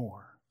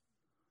more.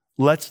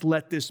 Let's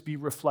let this be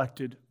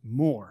reflected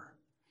more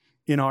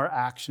in our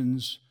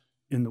actions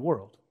in the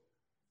world.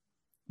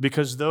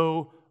 Because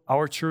though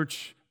our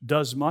church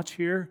does much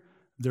here,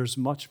 there's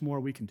much more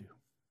we can do.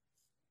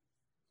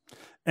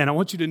 And I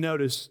want you to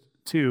notice,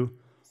 too,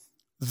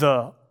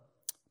 the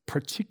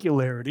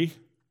particularity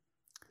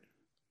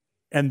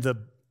and the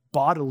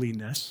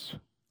bodiliness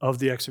of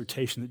the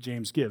exhortation that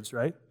James gives,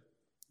 right?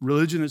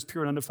 Religion is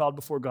pure and undefiled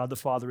before God the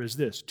Father is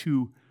this,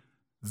 to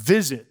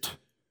visit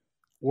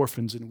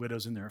orphans and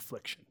widows in their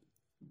affliction.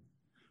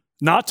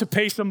 Not to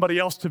pay somebody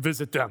else to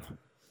visit them,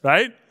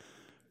 right?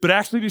 But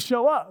actually to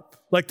show up.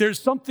 Like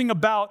there's something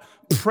about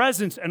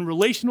presence and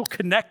relational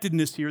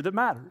connectedness here that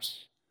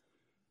matters.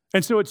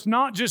 And so it's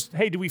not just,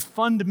 hey, do we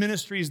fund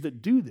ministries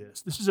that do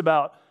this? This is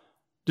about,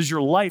 does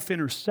your life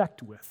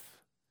intersect with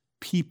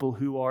people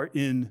who are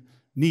in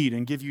need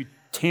and give you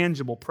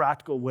tangible,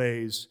 practical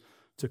ways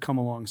to come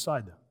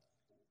alongside them?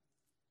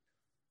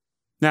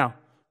 Now,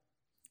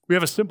 we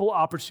have a simple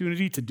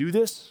opportunity to do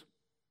this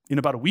in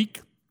about a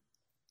week.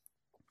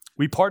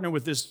 We partner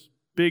with this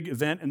big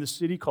event in the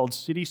city called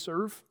City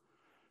Serve.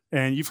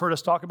 And you've heard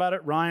us talk about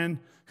it. Ryan,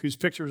 whose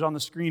picture was on the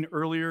screen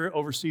earlier,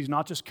 oversees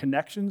not just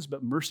connections,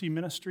 but mercy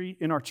ministry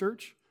in our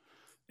church.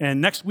 And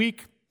next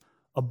week,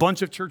 a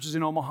bunch of churches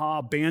in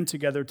Omaha band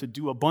together to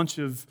do a bunch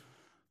of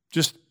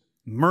just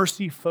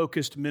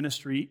mercy-focused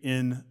ministry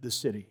in the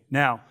city.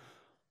 Now,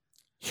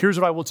 here's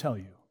what I will tell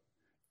you.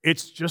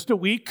 It's just a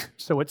week,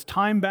 so it's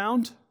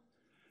time-bound,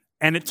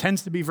 and it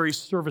tends to be very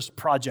service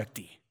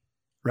project-y,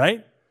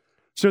 right?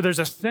 So there's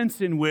a sense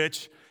in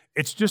which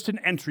it's just an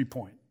entry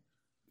point.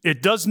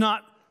 It does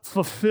not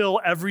fulfill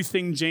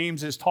everything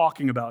James is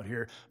talking about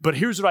here. But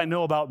here's what I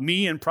know about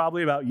me and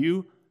probably about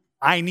you.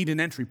 I need an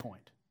entry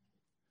point.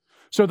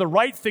 So the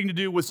right thing to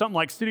do with something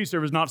like City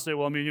Serve is not to say,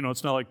 well, I mean,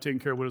 it's not like taking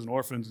care of widows and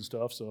orphans and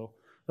stuff, so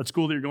that's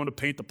cool that you're going to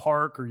paint the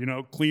park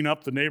or, clean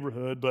up the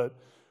neighborhood, but,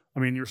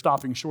 you're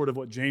stopping short of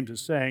what James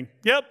is saying.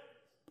 Yep,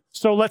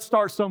 so let's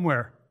start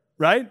somewhere,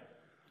 right?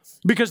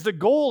 Because the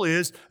goal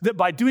is that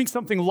by doing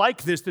something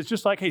like this, that's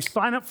just like, hey,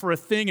 sign up for a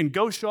thing and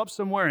go show up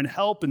somewhere and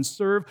help and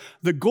serve.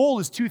 The goal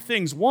is two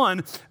things.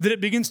 One, that it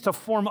begins to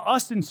form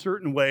us in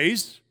certain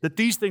ways, that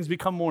these things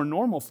become more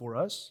normal for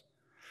us.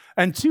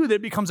 And two, that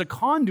it becomes a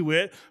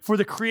conduit for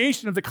the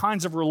creation of the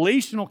kinds of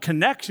relational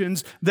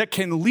connections that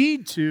can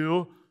lead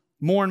to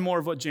more and more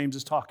of what James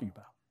is talking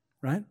about,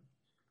 right?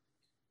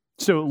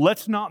 So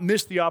let's not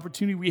miss the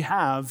opportunity we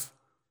have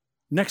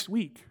next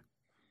week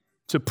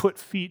to put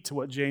feet to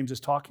what James is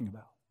talking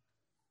about.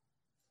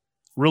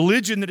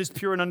 Religion that is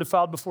pure and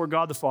undefiled before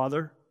God the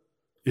Father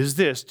is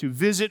this, to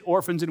visit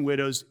orphans and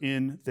widows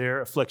in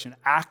their affliction.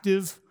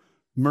 Active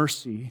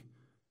mercy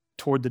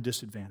toward the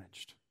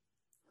disadvantaged.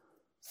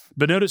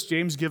 But notice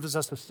James gives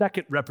us a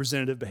second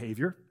representative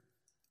behavior.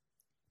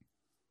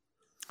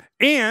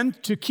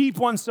 And to keep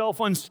oneself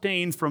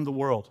unstained from the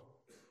world.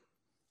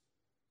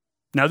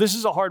 Now, this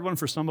is a hard one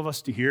for some of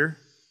us to hear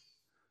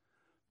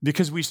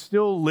because we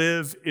still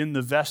live in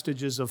the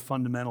vestiges of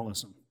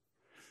fundamentalism.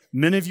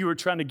 Many of you are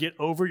trying to get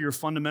over your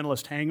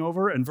fundamentalist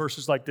hangover, and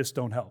verses like this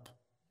don't help,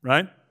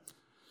 right?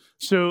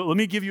 So let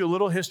me give you a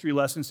little history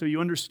lesson so you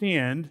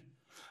understand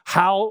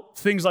how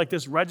things like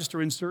this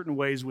register in certain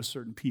ways with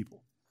certain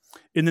people.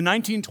 In the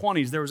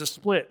 1920s, there was a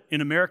split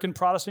in American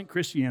Protestant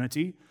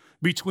Christianity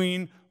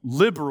between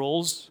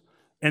liberals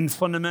and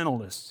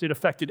fundamentalists. It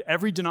affected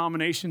every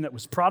denomination that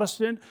was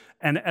Protestant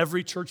and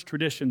every church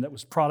tradition that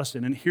was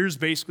Protestant. And here's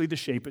basically the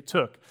shape it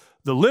took.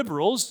 The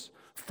liberals,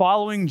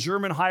 following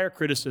German higher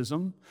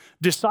criticism,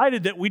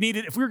 decided that we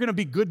needed, if we were going to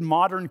be good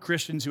modern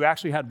Christians who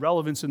actually had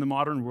relevance in the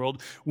modern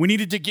world, we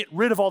needed to get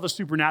rid of all the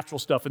supernatural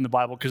stuff in the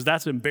Bible because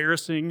that's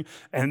embarrassing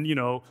and,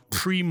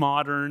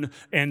 pre-modern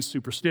and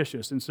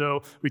superstitious. And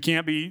so we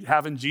can't be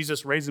having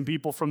Jesus raising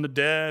people from the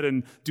dead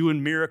and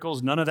doing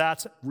miracles. None of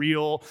that's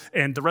real.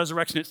 And the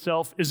resurrection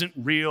itself isn't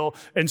real.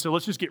 And so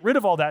let's just get rid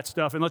of all that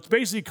stuff and let's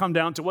basically come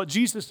down to what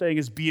Jesus is saying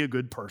is be a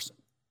good person.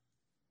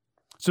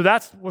 So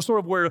that's sort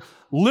of where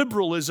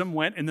liberalism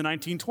went in the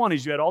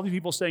 1920s. You had all these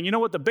people saying, you know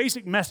what, the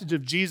basic message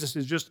of Jesus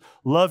is just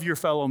love your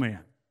fellow man.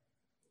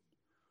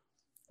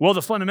 Well, the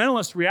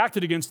fundamentalists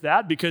reacted against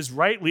that because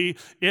rightly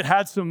it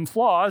had some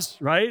flaws,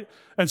 right?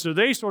 And so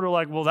they sort of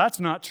like, well, that's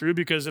not true,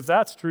 because if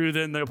that's true,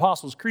 then the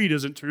Apostles' Creed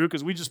isn't true,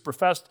 because we just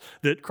professed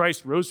that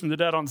Christ rose from the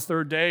dead on the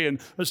third day and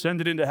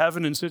ascended into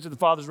heaven and sits at the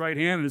Father's right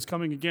hand and is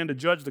coming again to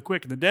judge the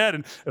quick and the dead.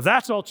 And if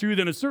that's all true,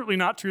 then it's certainly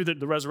not true that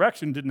the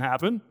resurrection didn't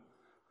happen.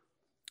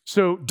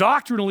 So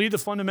doctrinally, the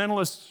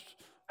fundamentalists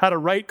had a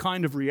right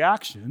kind of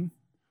reaction.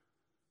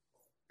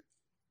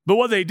 But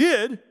what they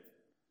did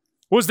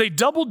was they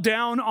doubled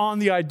down on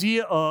the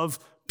idea of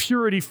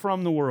purity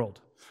from the world.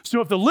 So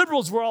if the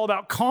liberals were all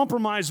about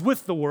compromise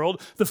with the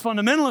world, the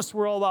fundamentalists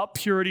were all about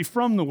purity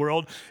from the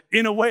world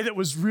in a way that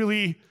was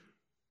really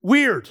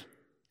weird.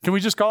 Can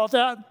we just call it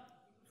that?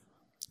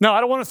 Now,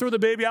 I don't want to throw the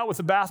baby out with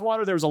the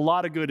bathwater. There was a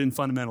lot of good in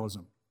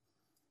fundamentalism.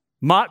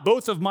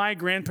 Both of my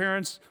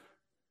grandparents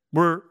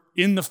were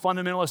in the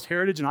fundamentalist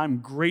heritage, and I'm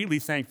greatly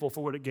thankful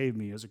for what it gave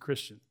me as a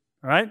Christian,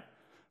 all right?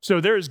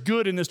 So there is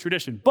good in this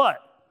tradition, but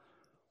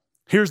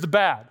here's the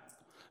bad.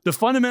 The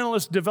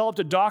fundamentalists developed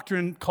a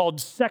doctrine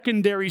called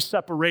secondary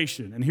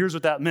separation, and here's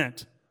what that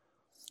meant.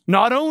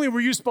 Not only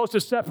were you supposed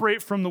to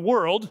separate from the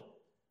world,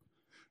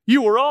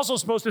 you were also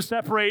supposed to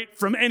separate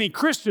from any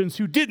Christians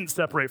who didn't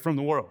separate from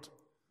the world.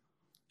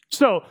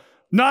 So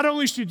not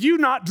only should you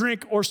not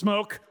drink or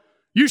smoke,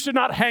 you should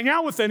not hang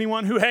out with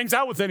anyone who hangs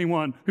out with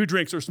anyone who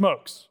drinks or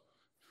smokes.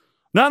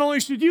 Not only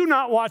should you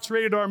not watch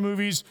rated R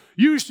movies,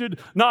 you should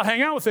not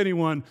hang out with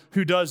anyone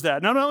who does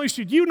that. Not only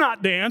should you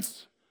not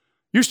dance,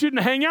 you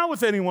shouldn't hang out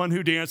with anyone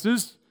who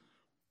dances,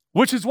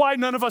 which is why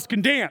none of us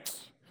can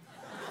dance.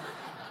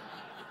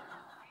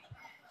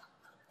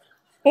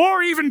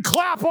 Or even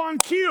clap on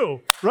cue,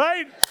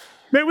 right?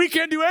 Man, we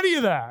can't do any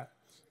of that.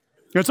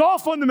 It's all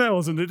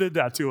fundamentalism that did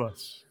that to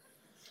us.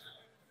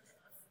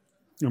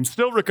 I'm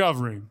still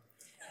recovering.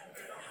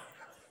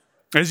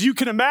 As you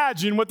can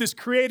imagine, what this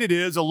created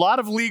is a lot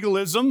of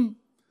legalism,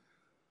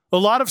 a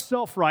lot of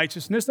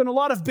self-righteousness, and a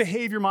lot of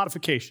behavior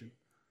modification.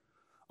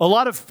 A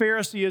lot of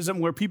Phariseeism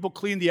where people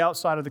cleaned the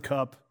outside of the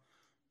cup,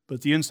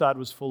 but the inside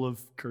was full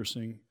of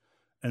cursing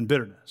and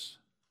bitterness.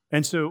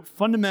 And so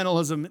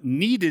fundamentalism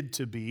needed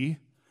to be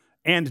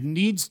and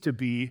needs to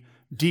be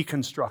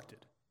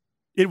deconstructed.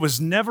 It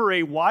was never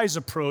a wise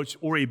approach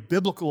or a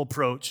biblical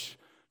approach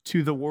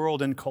to the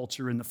world and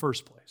culture in the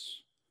first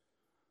place.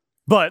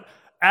 But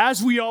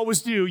as we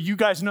always do, you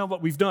guys know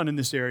what we've done in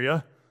this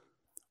area.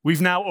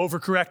 We've now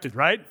overcorrected,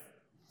 right?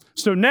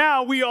 So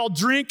now we all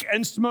drink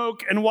and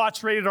smoke and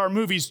watch rated R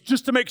movies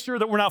just to make sure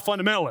that we're not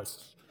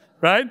fundamentalists,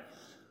 right?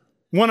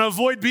 Want to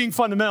avoid being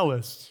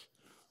fundamentalists.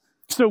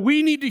 So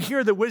we need to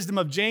hear the wisdom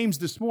of James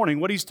this morning.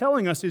 What he's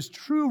telling us is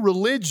true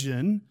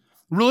religion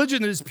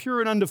that is pure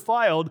and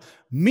undefiled,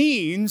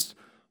 means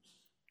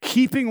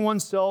keeping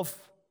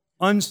oneself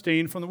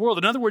unstained from the world.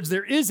 In other words,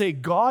 there is a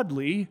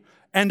godly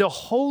and a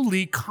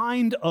holy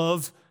kind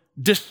of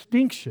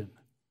distinction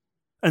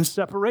and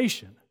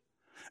separation.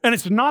 And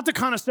it's not the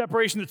kind of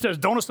separation that says,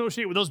 don't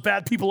associate with those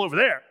bad people over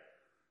there.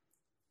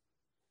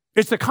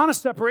 It's the kind of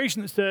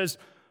separation that says,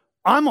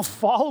 I'm a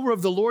follower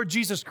of the Lord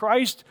Jesus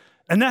Christ,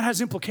 and that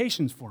has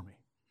implications for me.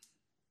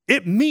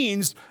 It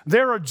means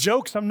there are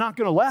jokes I'm not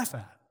going to laugh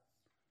at.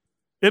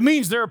 It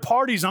means there are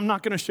parties I'm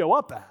not going to show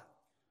up at.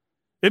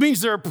 It means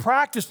there are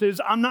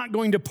practices I'm not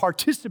going to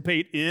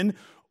participate in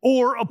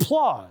or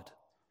applaud.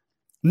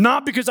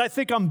 Not because I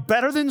think I'm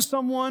better than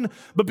someone,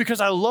 but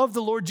because I love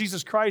the Lord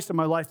Jesus Christ and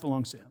my life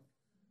belongs to him.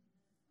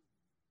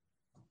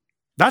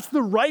 That's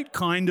the right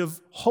kind of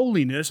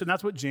holiness, and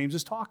that's what James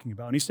is talking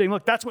about. And he's saying,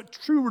 look, that's what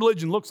true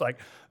religion looks like.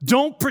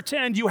 Don't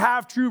pretend you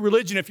have true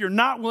religion if you're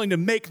not willing to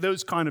make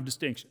those kind of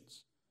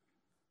distinctions.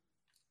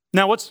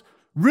 Now, what's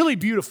really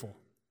beautiful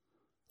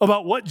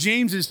about what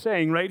James is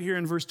saying right here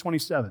in verse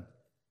 27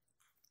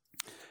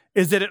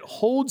 is that it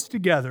holds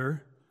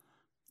together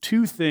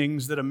two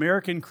things that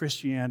American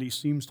Christianity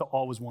seems to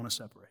always want to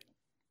separate,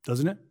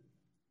 doesn't it?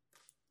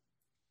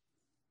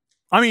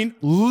 I mean,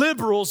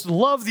 liberals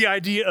love the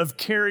idea of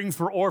caring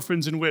for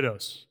orphans and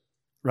widows,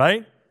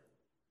 right?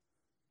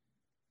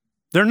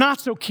 They're not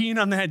so keen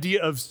on the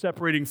idea of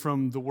separating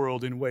from the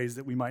world in ways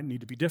that we might need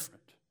to be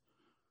different.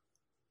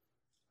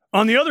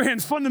 On the other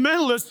hand,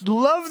 fundamentalists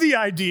love the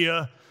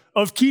idea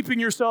of keeping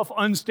yourself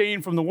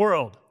unstained from the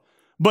world.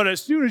 But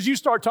as soon as you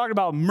start talking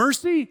about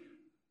mercy,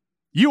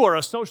 you are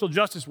a social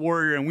justice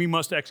warrior and we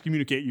must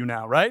excommunicate you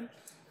now, right?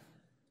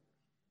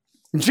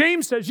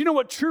 James says, you know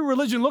what true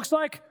religion looks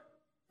like?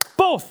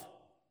 Both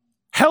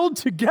held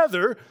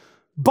together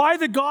by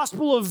the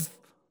gospel of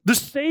the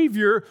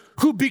Savior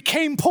who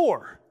became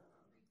poor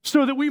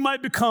so that we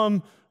might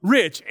become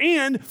rich,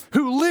 and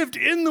who lived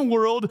in the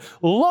world,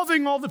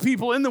 loving all the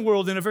people in the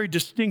world in a very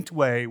distinct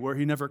way where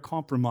he never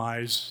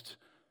compromised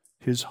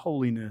his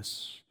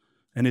holiness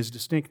and his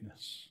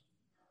distinctness.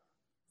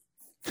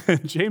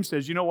 James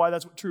says, you know why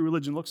that's what true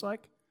religion looks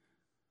like?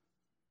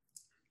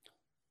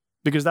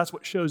 Because that's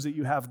what shows that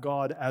you have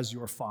God as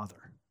your Father.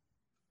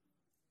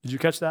 Did you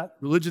catch that?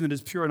 Religion that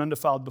is pure and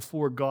undefiled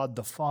before God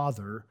the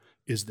Father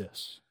is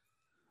this.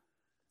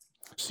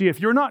 See, if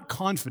you're not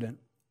confident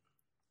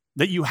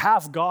that you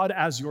have God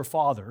as your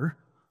Father,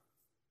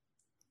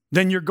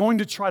 then you're going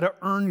to try to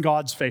earn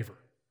God's favor,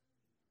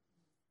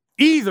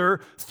 either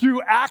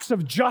through acts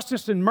of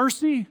justice and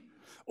mercy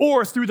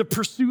or through the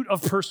pursuit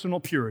of personal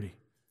purity.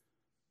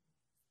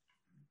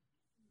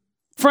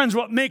 Friends,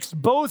 what makes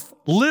both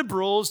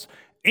liberals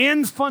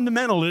and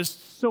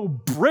fundamentalists so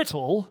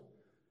brittle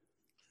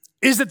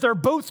is that they're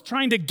both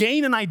trying to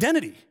gain an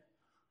identity.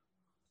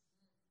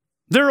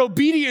 Their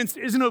obedience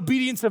is an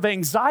obedience of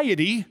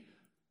anxiety,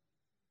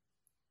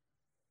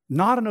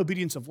 not an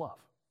obedience of love.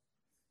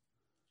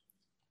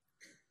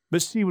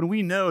 But see, when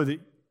we know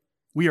that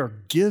we are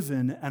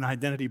given an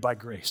identity by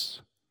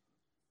grace,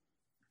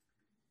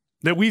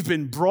 that we've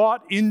been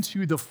brought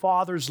into the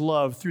Father's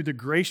love through the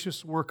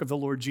gracious work of the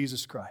Lord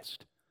Jesus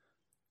Christ,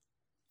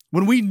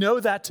 when we know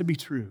that to be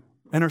true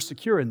and are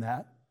secure in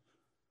that,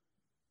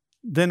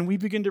 then we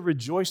begin to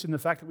rejoice in the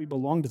fact that we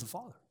belong to the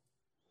Father.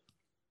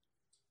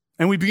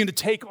 And we begin to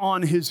take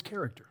on his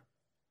character.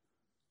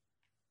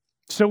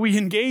 So we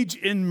engage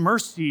in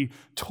mercy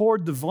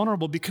toward the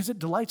vulnerable because it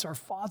delights our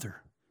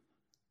Father.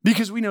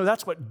 Because we know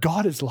that's what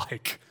God is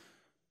like.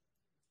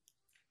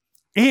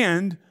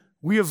 And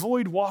we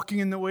avoid walking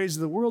in the ways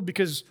of the world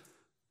because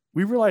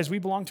we realize we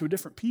belong to a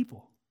different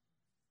people.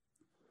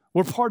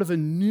 We're part of a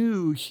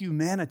new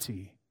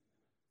humanity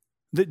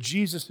that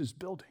Jesus is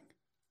building.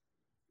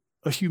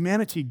 A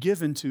humanity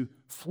given to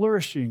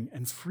flourishing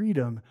and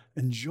freedom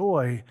and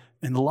joy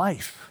and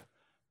life.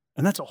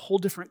 And that's a whole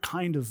different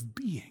kind of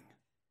being.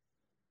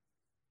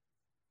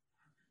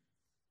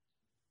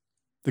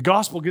 The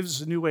gospel gives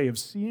us a new way of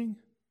seeing,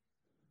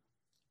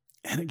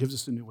 and it gives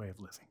us a new way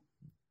of living.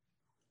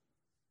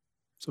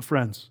 So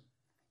friends,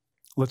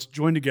 let's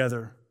join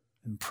together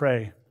and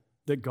pray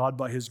that God,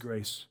 by his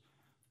grace,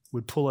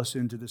 would pull us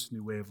into this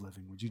new way of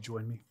living. Would you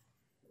join me?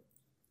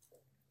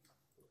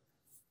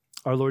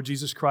 Our Lord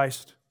Jesus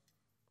Christ,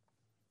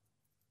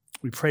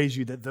 we praise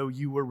you that though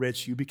you were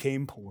rich, you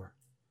became poor,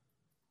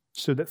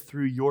 so that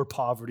through your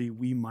poverty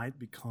we might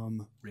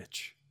become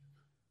rich.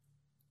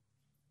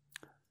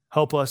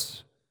 Help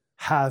us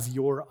have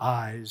your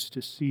eyes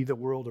to see the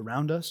world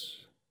around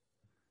us.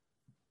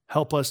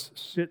 Help us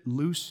sit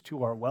loose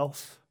to our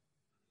wealth.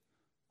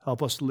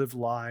 Help us live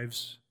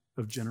lives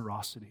of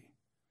generosity.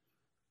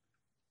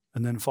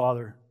 And then,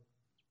 Father,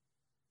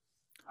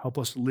 help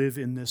us live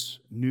in this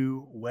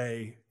new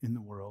way in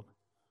the world,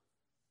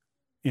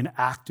 in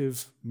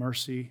active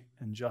mercy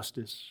and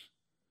justice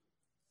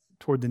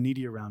toward the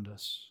needy around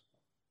us,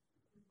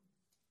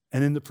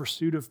 and in the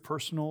pursuit of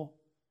personal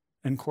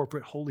and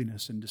corporate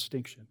holiness and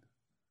distinction.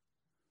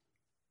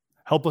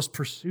 Help us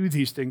pursue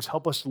these things.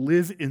 Help us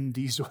live in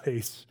these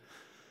ways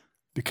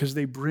because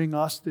they bring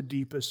us the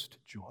deepest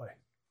joy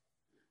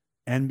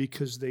and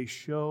because they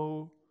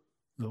show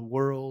the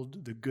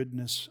world the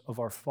goodness of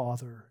our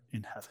Father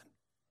in heaven.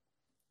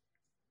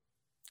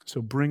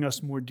 So bring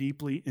us more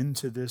deeply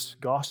into this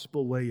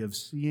gospel way of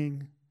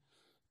seeing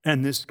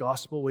and this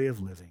gospel way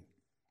of living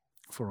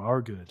for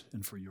our good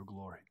and for your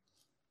glory.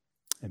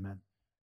 Amen.